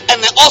school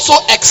and also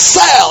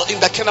excel in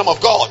the kingdom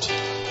of God.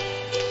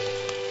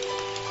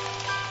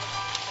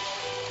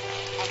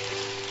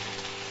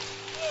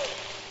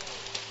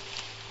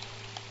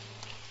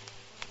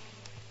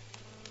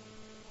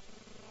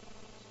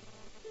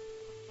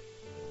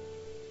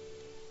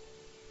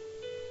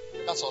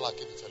 That's all I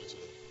came to tell you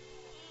today.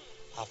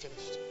 I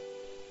finished.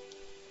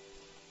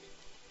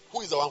 Who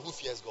is the one who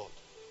fears God?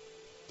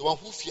 The one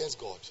who fears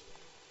God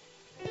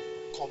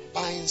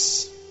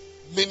combines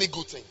many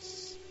good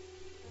things.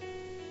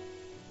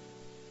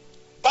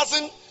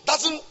 Doesn't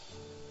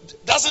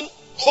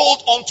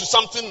hold on to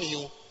something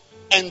new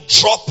and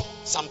drop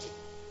something.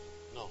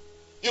 No.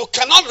 You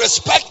cannot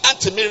respect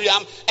Auntie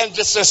Miriam and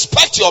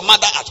disrespect your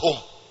mother at home.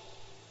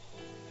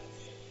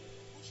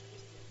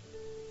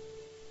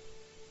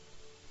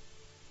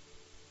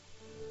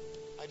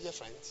 My dear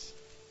friends,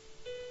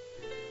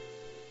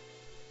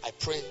 I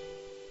pray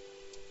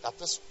that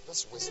this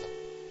wisdom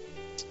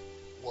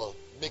will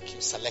make you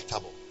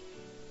selectable.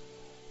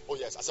 Oh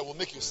yes, I said will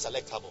make you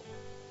selectable.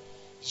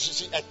 You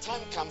see, a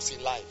time comes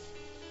in life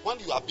when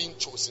you are being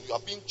chosen. You are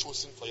being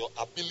chosen for your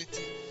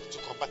ability to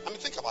combine. I mean,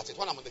 think about it.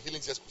 When I'm on the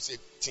Healing Jesus Crusade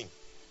team,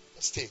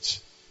 the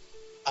stage,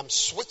 I'm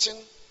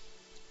switching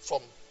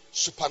from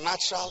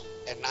supernatural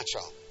and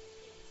natural.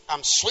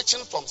 I'm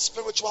switching from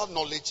spiritual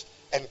knowledge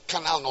and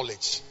carnal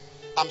knowledge.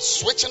 I'm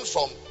switching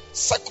from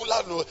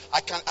secular.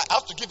 I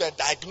have to give a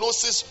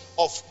diagnosis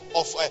of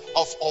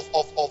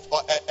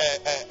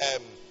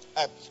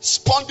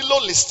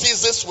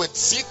spondylolisthesis with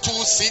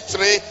C2,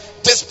 C3,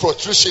 disc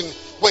protrusion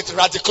with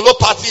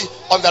radiculopathy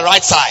on the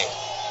right side.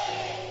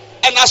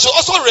 And I should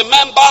also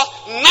remember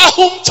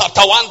Nahum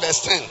chapter 1 verse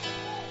 10.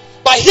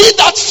 But he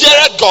that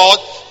feareth God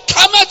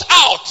cometh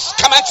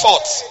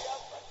forth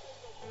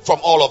from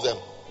all of them.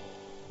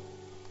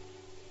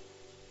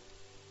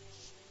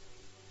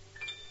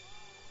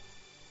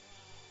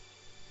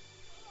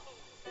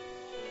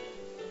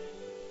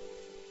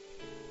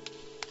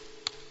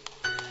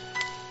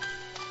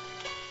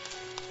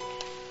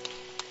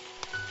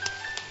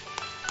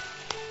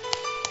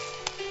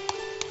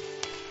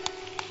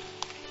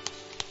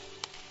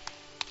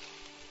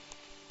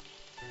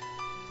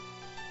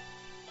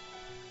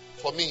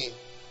 For me,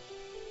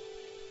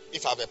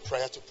 if I have a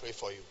prayer to pray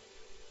for you,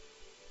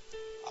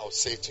 I will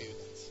say to you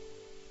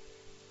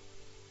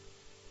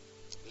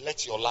that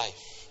let your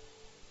life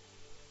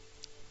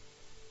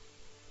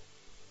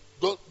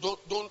the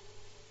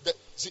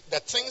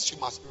things you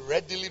must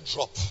readily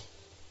drop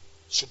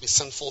should be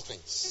sinful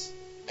things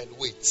and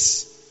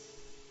weights.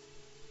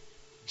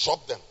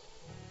 Drop them.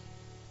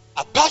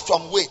 Apart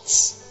from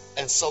weights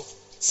and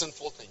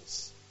sinful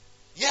things.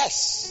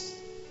 Yes.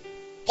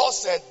 Paul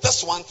said,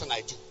 this one thing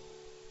I do.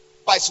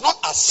 But it's not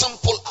as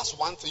simple as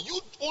one thing.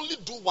 You only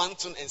do one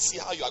thing and see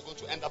how you are going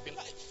to end up in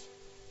life.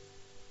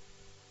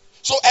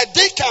 So a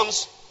day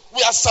comes,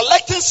 we are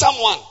selecting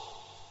someone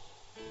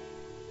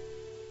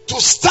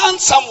to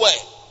stand somewhere.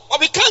 But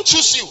we can't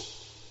choose you.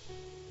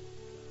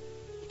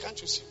 We can't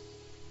choose you.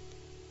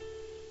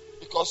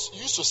 Because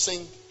you used to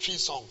sing 3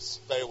 songs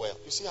very well.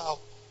 You see how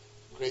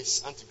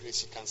Auntie Grace,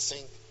 she can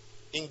sing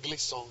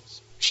English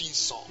songs, 3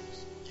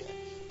 songs. Yeah.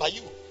 But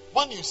you,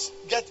 when you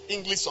get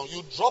English song,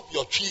 you drop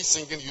your 3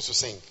 singing you used to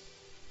sing.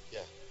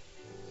 Yeah.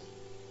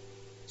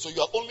 So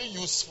you are only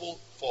useful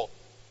for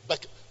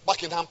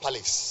Buckingham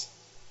Palace.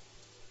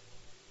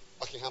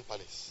 Buckingham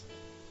Palace.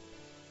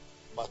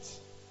 But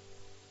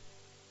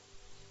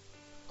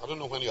I don't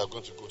know when you are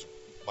going to go to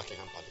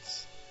Buckingham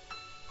Palace.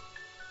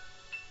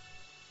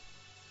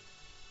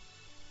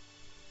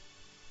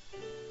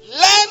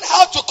 Learn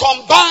how to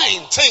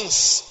combine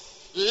things.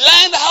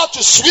 Learn how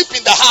to sweep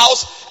in the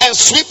house and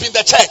sweep in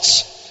the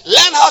church.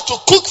 Learn how to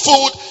cook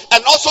food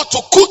and also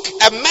to cook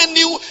a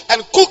menu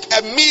and cook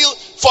a meal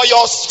for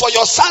your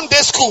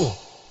Sunday school.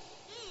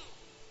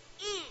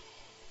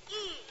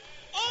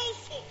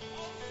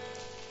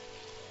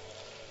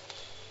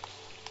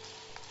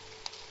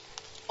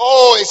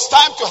 Oh, it's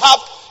time to have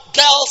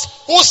girls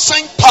who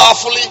sing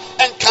powerfully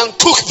and can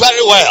cook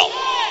very well.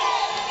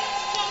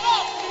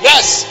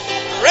 Yes,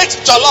 rich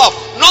jollof,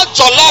 not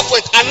jollof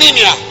with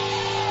anemia.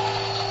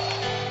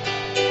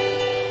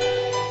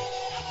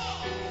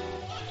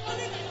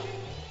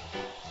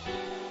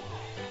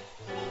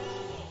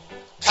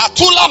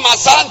 Katula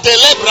Mazan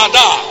Dele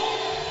Brada.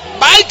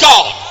 My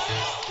God.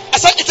 I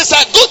said it is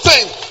a good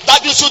thing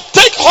that you should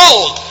take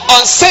hold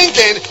on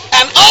singing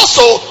and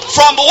also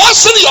from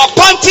washing your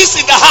panties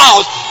in the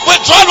house,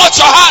 withdraw not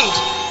your hand.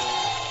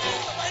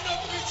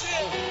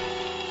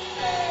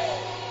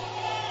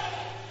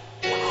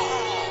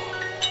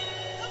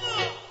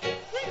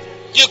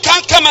 You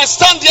can't come and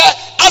stand there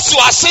as you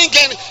are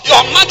singing.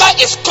 Your mother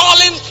is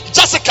calling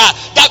Jessica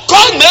that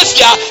call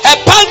Mafia. Her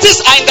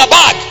panties are in the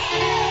bag.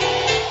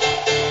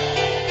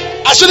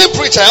 I shouldn't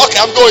preach.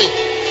 Okay, I'm going.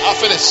 I'll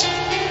finish.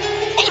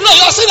 Oh, no,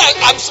 you're saying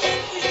I'm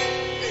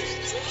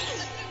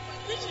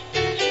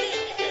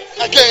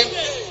again.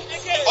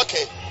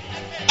 Okay.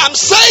 I'm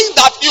saying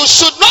that you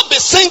should not be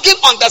singing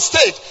on the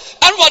stage.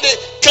 Everybody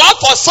clap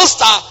for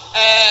Sister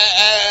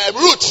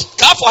Ruth.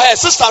 Clap for her,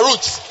 Sister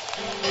Ruth.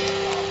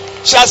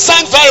 She has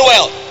sung very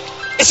well.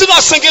 Is she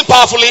not singing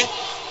powerfully?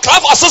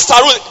 Clap for Sister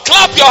Ruth.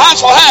 Clap your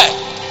hands for her.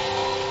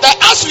 Then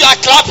as we are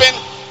clapping,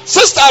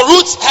 Sister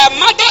Ruth, her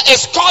mother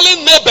is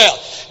calling Mabel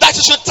that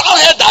she should tell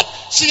her that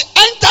she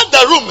entered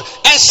the room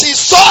and she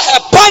saw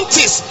her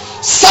panties.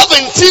 17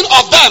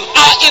 of them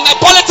are in a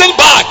polythene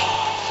bag.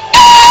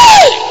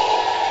 Hey!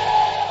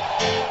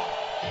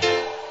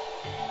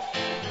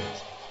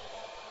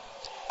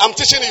 I'm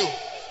teaching you.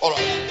 All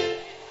right.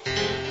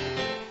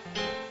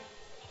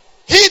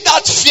 He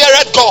that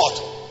feareth God.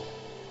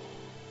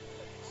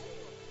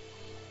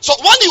 So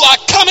when you are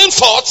coming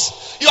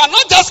forth, you are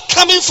not just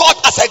coming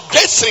forth as a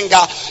great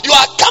singer. You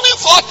are coming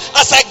forth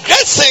as a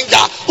great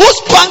singer whose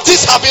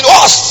panties have been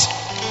washed.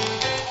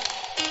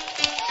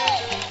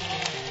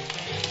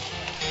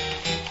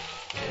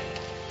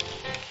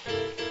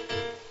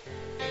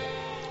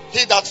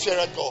 He that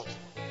feareth God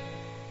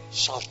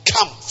shall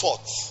come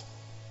forth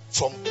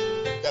from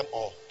them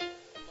all.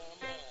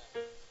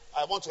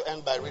 I want to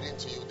end by reading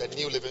to you the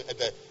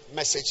the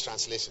Message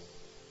translation,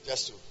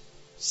 just to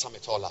sum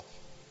it all up.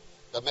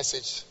 The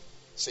Message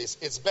says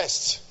it's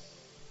best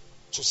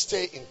to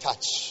stay in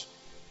touch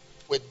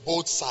with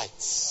both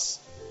sides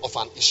of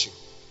an issue.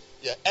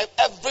 Yeah,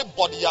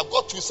 everybody,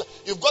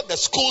 you've got the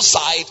school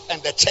side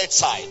and the church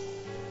side.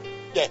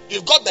 Yeah,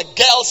 you've got the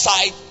girl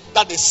side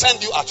that they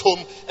send you at home,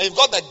 and you've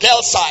got the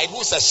girl side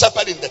who's a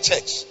shepherd in the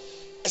church.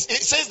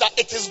 It says that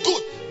it is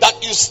good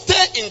that you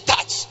stay in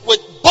touch with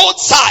both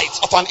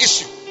sides of an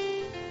issue.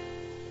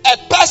 A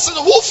person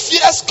who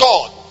fears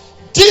God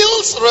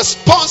deals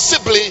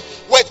responsibly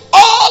with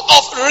all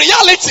of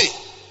reality,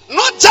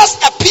 not just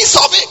a piece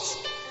of it.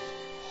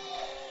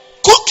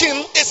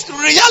 Cooking is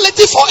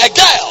reality for a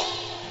girl.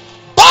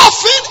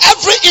 Bathing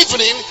every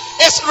evening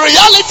is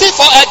reality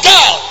for a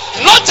girl,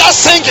 not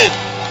just singing.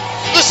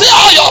 You see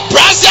how your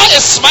brassiere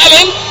is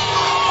smelling?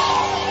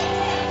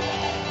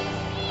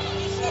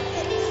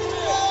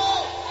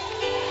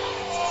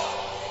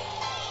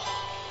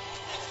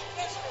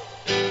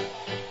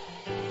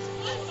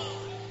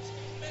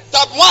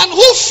 That one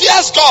who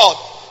fears God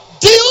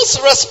deals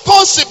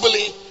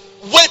responsibly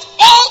with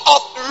all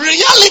of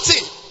reality.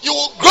 You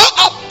will grow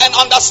up and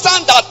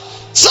understand that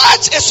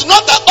church is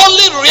not the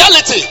only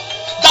reality.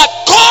 That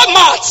core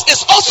maths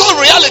is also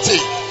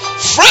reality.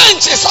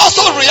 French is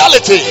also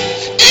reality.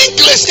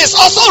 English is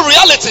also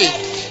reality.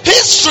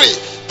 History,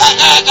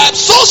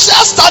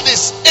 social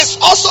studies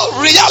is also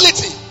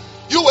reality.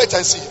 You wait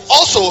and see.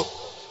 Also,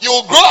 you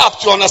will grow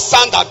up to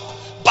understand that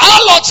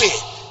biology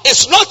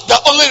is not the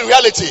only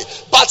reality,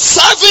 but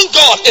serving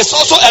God is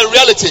also a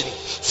reality.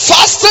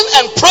 Fasting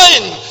and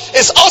praying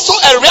is also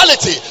a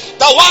reality.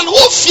 The one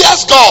who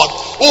fears God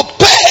will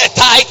pay a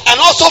tithe and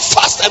also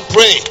fast and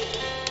pray.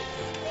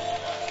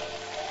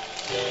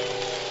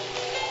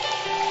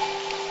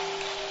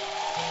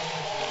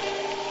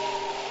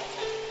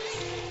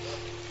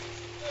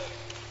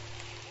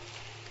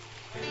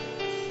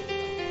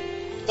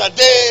 The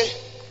day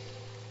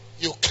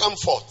you come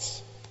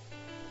forth,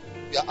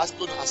 we are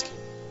going to ask you.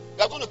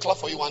 We are going to clap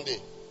for you one day.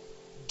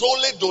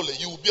 Dole,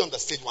 you will be on the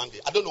stage one day.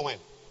 I don't know when.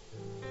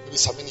 Maybe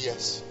 7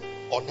 years,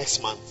 or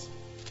next month,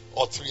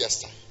 or 3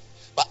 years time.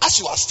 But as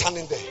you are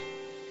standing there,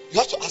 you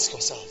have to ask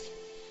yourself,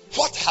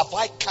 what have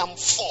I come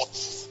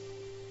forth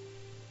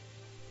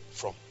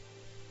from?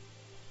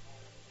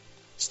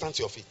 Stand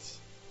to your feet.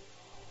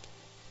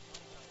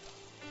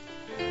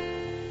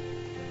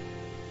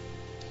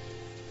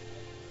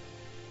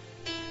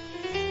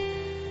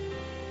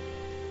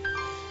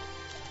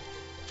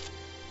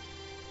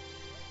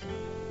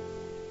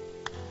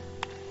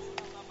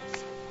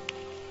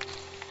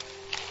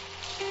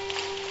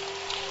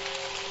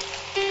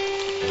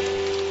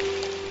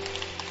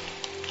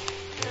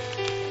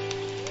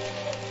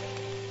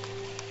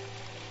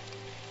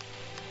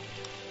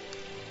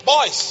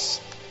 Boys,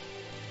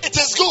 it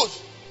is good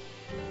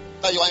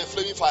that you are in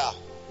flaming fire,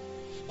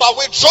 but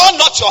withdraw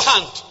not your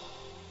hand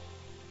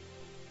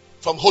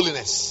from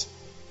holiness.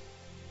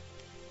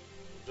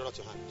 Withdraw not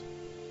your hand.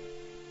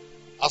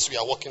 As we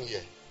are walking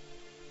here,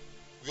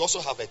 we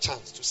also have a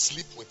chance to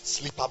sleep with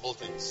sleepable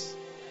things.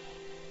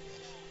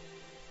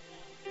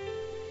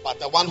 But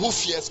the one who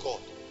fears God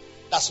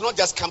does not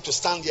just come to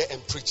stand here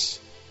and preach,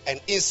 and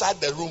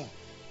inside the room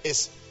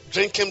is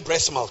drinking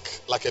breast milk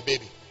like a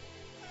baby.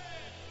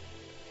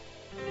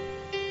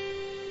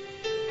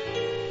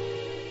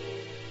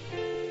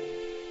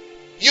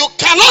 You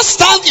cannot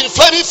stand in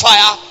flaming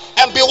fire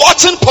and be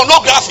watching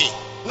pornography.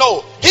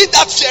 No, he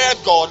that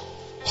feareth God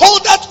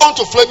holdeth on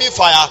to flaming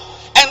fire,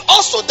 and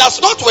also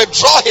does not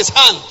withdraw his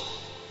hand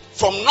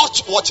from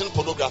not watching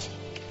pornography.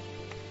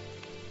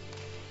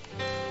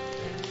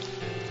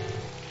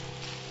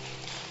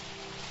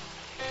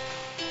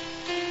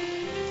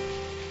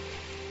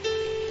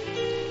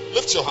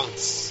 Lift your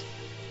hands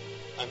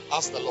and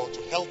ask the Lord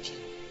to help you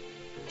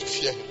to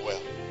fear him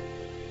well.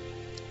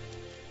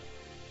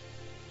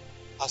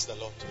 Ask the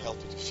Lord to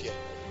help you to fear him.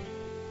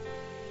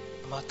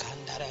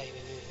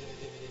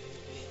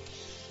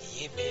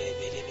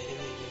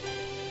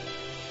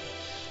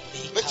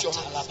 Lift your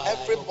hands.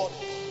 Everybody.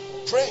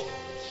 Pray.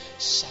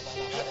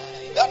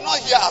 We are not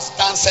here as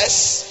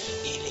dancers.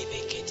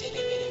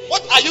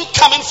 What are you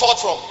coming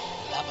forth from?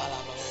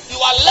 You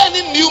are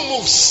learning new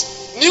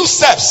moves, new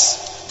steps,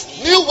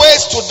 new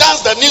ways to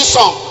dance the new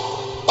song.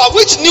 But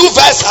which new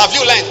verse have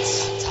you learned?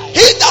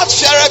 He that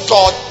feareth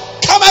God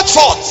cometh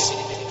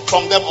forth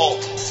from them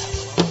all.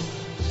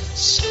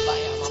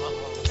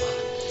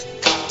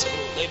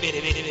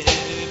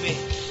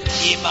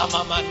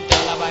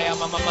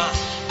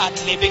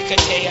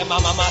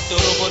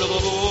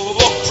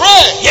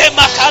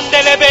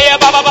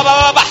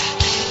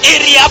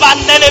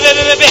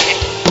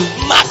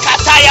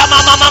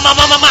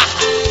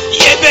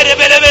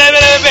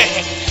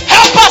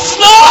 Help us,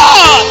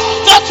 Lord,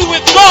 not to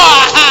withdraw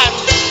our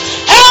hands.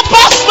 Help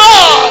us,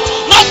 Lord,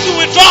 not to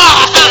withdraw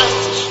our hands.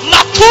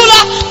 Makula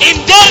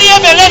indelia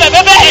belele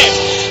bebe.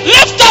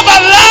 Lift up a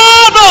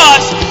loud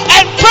voice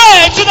and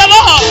pray to the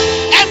Lord.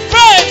 And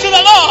pray to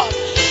the Lord.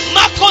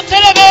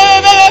 Makotele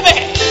bebe.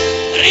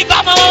 Riba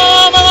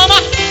mama mama.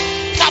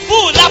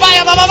 Kabu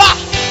labaya mama.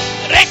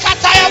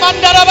 Rekataya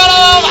mandara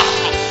mama.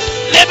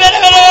 Lebele.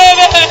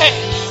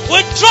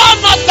 Withdraw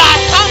not thy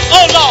hand,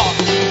 O Lord.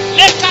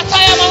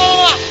 Lekataya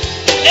mama.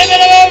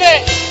 Lebele.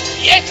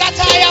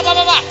 Yekataya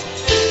mama.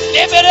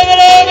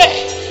 Lebele.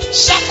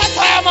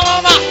 Shakataya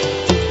mama.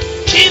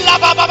 Kila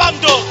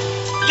babando.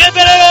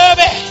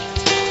 Lebele.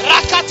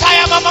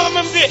 Rakataya mama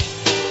mbe.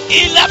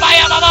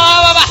 Ilabaya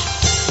mama.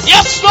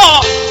 Yes,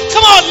 Lord.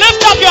 Come on,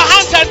 lift up your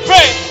hands and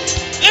pray.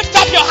 Lift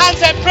up your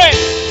hands and pray.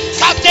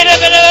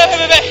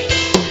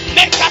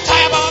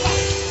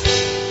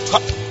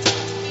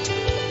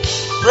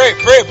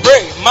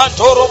 Pray.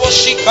 Mantorobo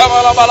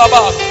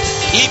shikabalabalaba.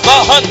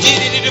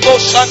 Ibahandiribo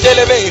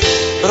shandelebe.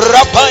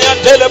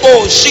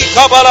 Rapayandelebo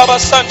shikabalaba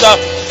santa.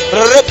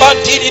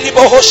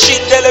 Repandiribo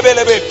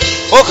hoshindelebelebe.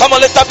 Oh, come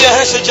on, lift up your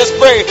hands and just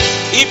pray.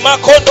 Oh,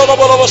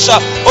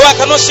 I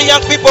cannot see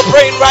young people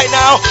praying right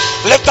now.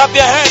 Lift up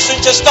your hands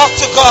and just talk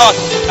to God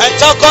and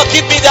tell God,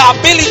 give me the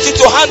ability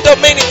to handle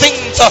many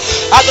things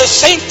at the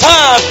same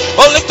time.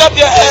 Oh, lift up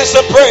your hands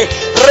and pray.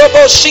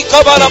 Rebo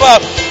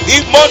shikabalaba.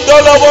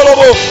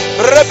 Imondolobo.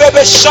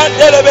 Rebebe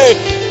shandelebe.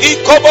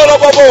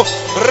 Ikobolobo.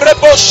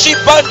 Rebo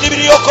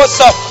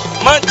shipandibiriokosa.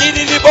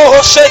 Mandiribo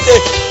hoshende.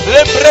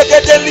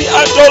 Lembregedeli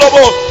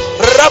andolobo.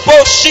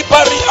 Rabo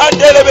shipari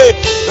andelebe.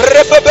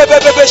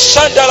 Rebebebebe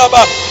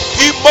shandalaba.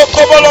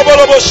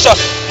 Imokobolobolobosa.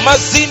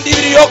 Mazindi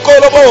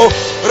briokolobo.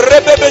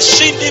 Rebebe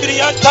shindi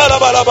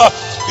briantalabalaba.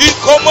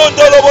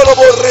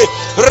 Ikomondolobolobo.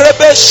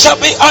 Rebe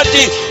shabi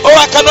andi. Oh,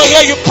 I cannot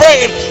hear you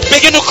praying.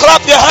 Begin to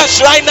clap your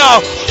hands right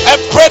now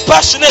and pray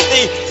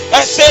passionately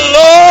and say,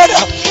 Lord,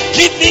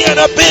 give me an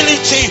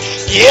ability,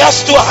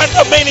 yes, to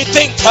handle many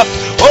things. Oh,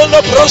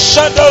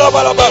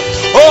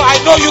 I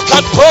know you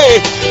can pray,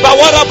 but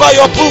what about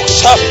your books?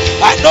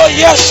 I know,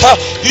 yes,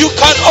 you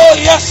can, oh,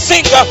 yes,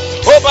 sing.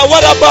 Oh, but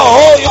what about,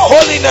 oh, your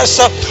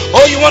holiness?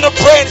 Oh, you want to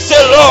pray and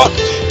say, Lord,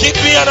 give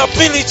me an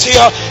ability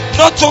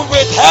not to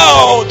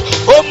withhold.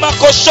 Oh, not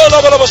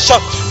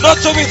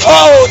to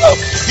withhold.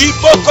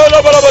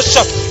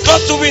 Not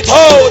to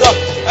withhold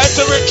and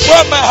to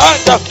withdraw my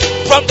hand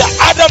from the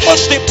other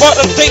most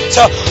important things.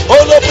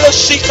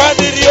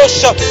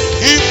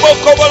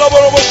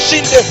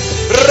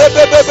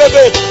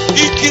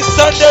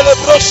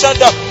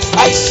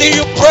 I see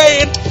you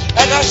praying,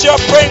 and as you're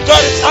praying,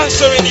 God is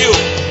answering you.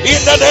 In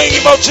the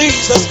name of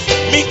Jesus.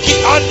 Miki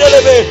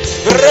andelebe,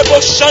 rebo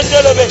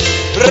shandelebe,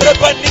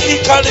 rebani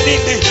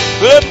ikalindi,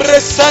 lembre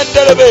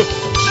sandelebe,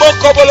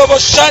 mokobolobo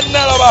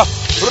shandelaba,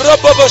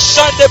 robobo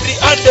shandebri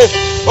ande,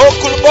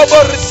 okulbobo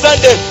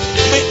risande,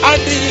 mi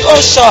andi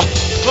osha,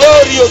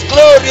 glorious,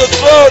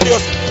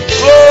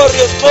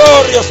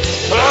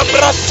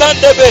 lambra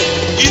sandebe,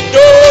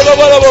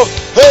 indolo,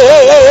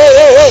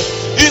 hey,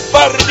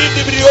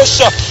 iparnindi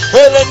briosha,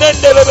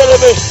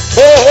 elenendelebelebe,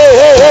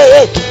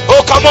 hey.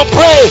 Oh, come on,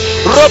 pray.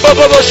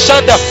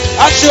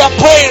 As you are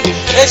praying,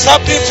 it's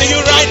happening to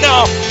you right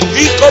now.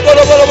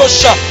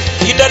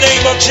 In the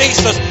name of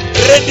Jesus.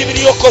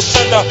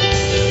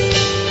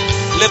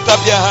 Lift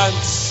up your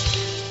hands.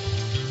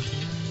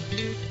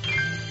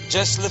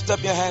 Just lift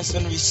up your hands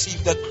and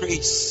receive that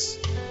grace.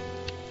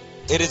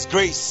 It is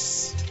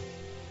grace.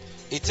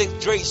 It takes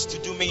grace to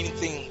do many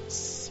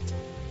things.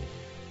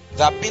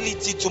 The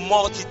ability to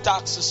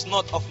multitask is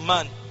not of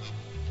man.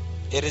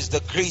 It is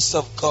the grace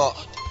of God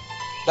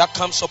that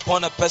comes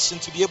upon a person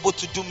to be able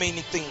to do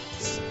many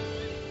things.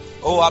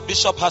 Oh, our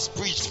bishop has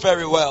preached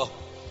very well.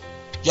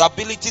 Your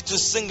ability to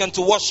sing and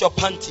to wash your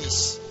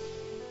panties.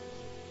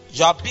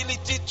 Your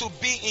ability to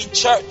be in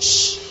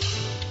church.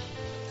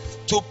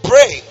 To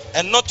pray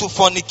and not to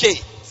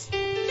fornicate.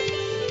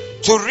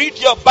 To read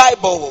your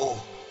Bible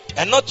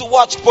and not to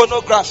watch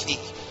pornography.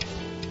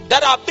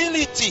 That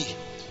ability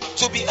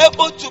to be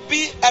able to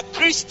be a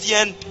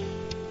Christian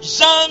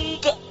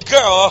young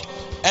girl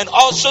and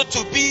also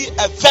to be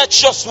a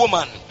virtuous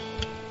woman,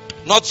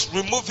 not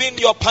removing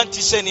your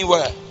panties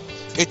anywhere.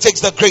 It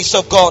takes the grace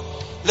of God.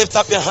 Lift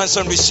up your hands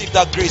and receive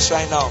that grace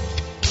right now.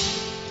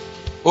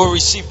 Oh,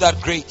 receive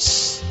that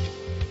grace.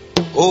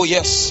 Oh,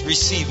 yes,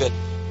 receive it.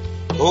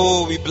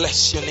 Oh, we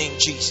bless your name,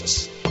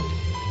 Jesus.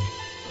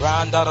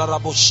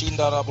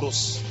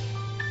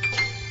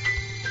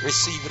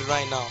 Receive it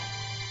right now.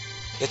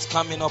 It's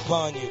coming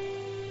upon you.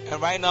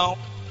 And right now,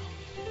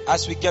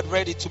 as we get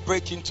ready to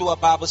break into our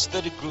Bible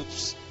study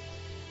groups,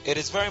 it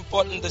is very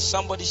important that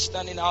somebody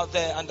standing out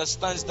there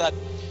understands that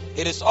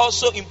it is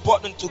also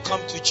important to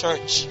come to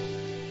church,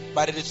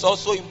 but it is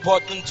also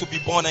important to be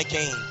born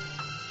again.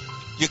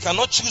 You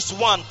cannot choose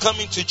one,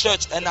 coming to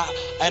church and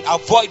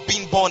avoid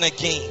being born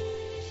again.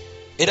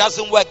 It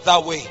doesn't work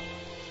that way.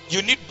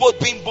 You need both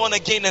being born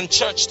again and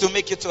church to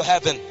make it to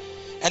heaven,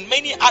 and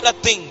many other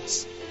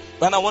things.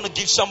 But I want to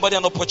give somebody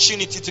an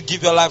opportunity to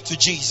give your life to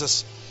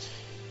Jesus.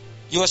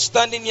 You are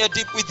standing here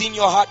deep within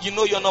your heart. You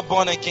know you're not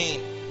born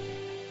again.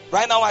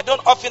 Right now, I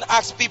don't often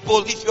ask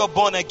people if you're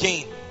born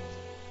again,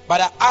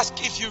 but I ask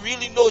if you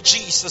really know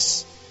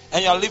Jesus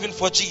and you're living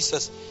for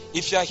Jesus.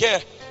 If you're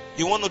here,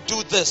 you want to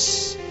do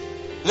this.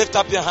 Lift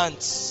up your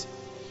hands.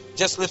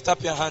 Just lift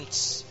up your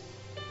hands.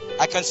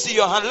 I can see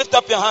your hand. Lift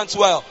up your hands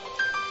well.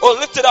 Oh,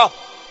 lift it up.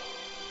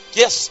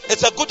 Yes,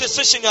 it's a good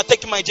decision you're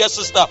taking, my dear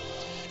sister.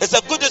 It's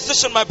a good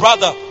decision, my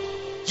brother.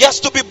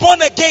 Yes, to be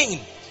born again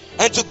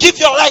and to give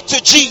your life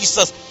to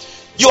Jesus.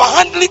 You are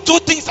handling two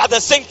things at the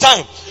same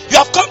time. You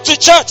have come to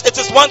church. It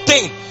is one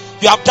thing.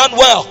 You have done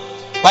well.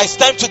 But it's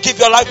time to give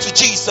your life to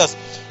Jesus.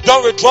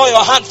 Don't withdraw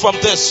your hand from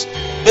this.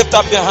 Lift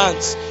up your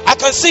hands. I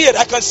can see it.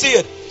 I can see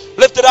it.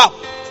 Lift it up.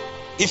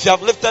 If you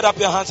have lifted up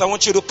your hands, I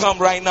want you to come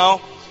right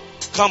now.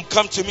 Come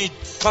to me.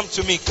 Come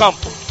to me. Come.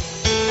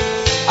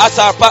 As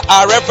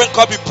our Reverend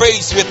Kobe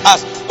prays with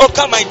us. Oh,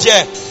 come, my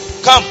dear.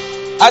 Come.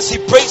 As he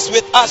prays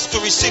with us to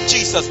receive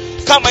Jesus.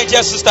 Come, my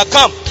dear sister.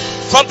 Come.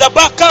 From the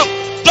back, come.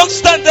 Don't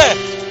stand there.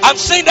 I'm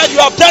saying that you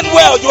have done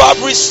well. You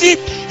have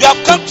received. You have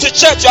come to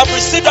church. You have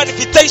received an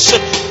invitation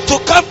to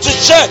come to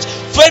church.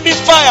 Flaming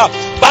fire.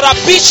 But our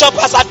bishop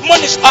has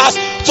admonished us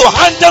to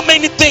handle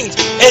many things.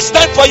 It's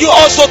time for you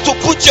also to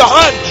put your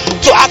hand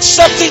to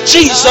accepting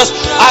Jesus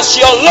as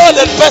your Lord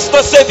and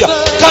personal Savior.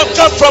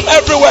 Come from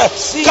everywhere.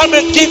 Come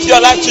and give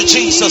your life to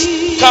Jesus.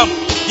 Come.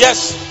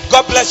 Yes.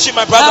 God bless you,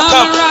 my brother.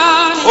 Come.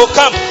 Oh,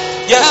 come.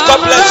 Yes,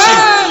 God bless you.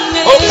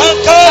 Oh,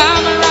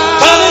 come.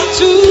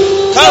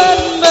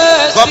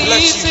 God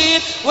bless you.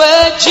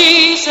 Where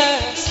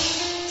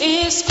Jesus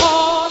is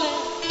calling.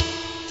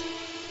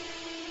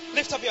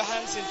 Lift up your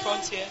hands in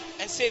front here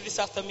and say this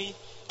after me.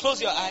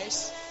 Close your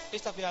eyes.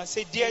 Lift up your hands.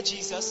 Say, dear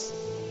Jesus,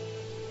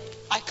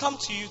 I come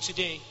to you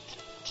today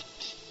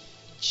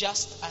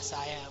just as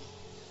I am.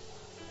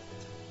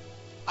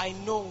 I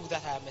know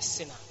that I am a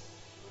sinner.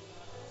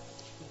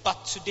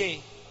 But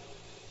today,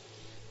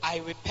 I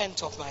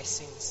repent of my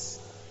sins.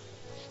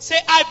 Say,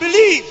 I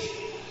believe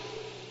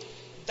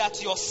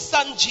that your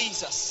son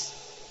Jesus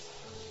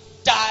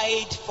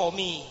died for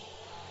me.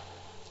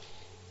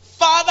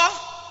 Father,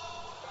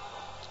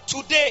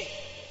 today,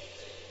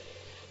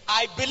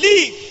 I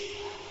believe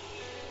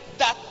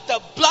that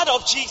the blood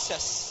of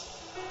Jesus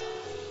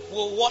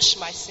will wash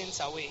my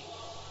sins away.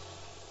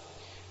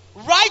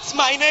 Write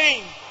my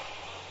name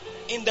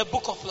in the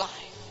book of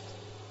life.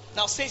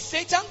 Now say,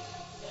 Satan,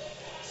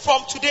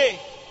 from today,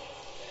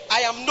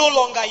 I am no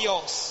longer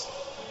yours.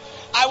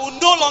 I will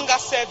no longer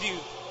serve you.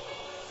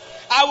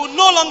 I will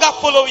no longer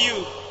follow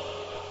you.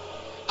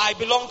 I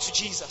belong to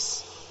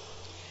Jesus.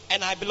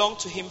 And I belong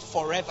to him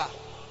forever.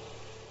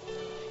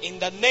 In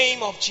the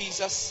name of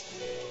Jesus,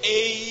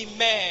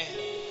 amen.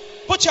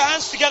 Put your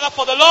hands together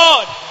for the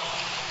Lord.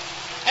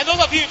 And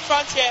those of you in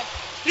front here,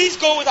 please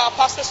go with our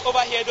pastors over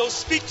here. They'll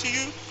speak to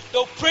you.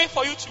 They'll pray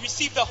for you to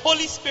receive the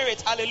Holy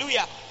Spirit.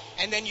 Hallelujah.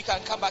 And then you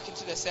can come back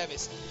into the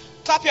service.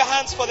 Clap your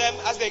hands for them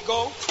as they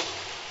go.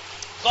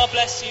 God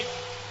bless you.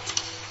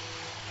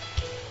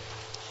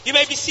 You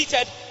may be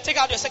seated. Take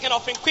out your second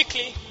offering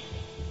quickly.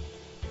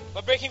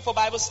 We're breaking for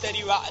Bible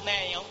study right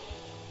now.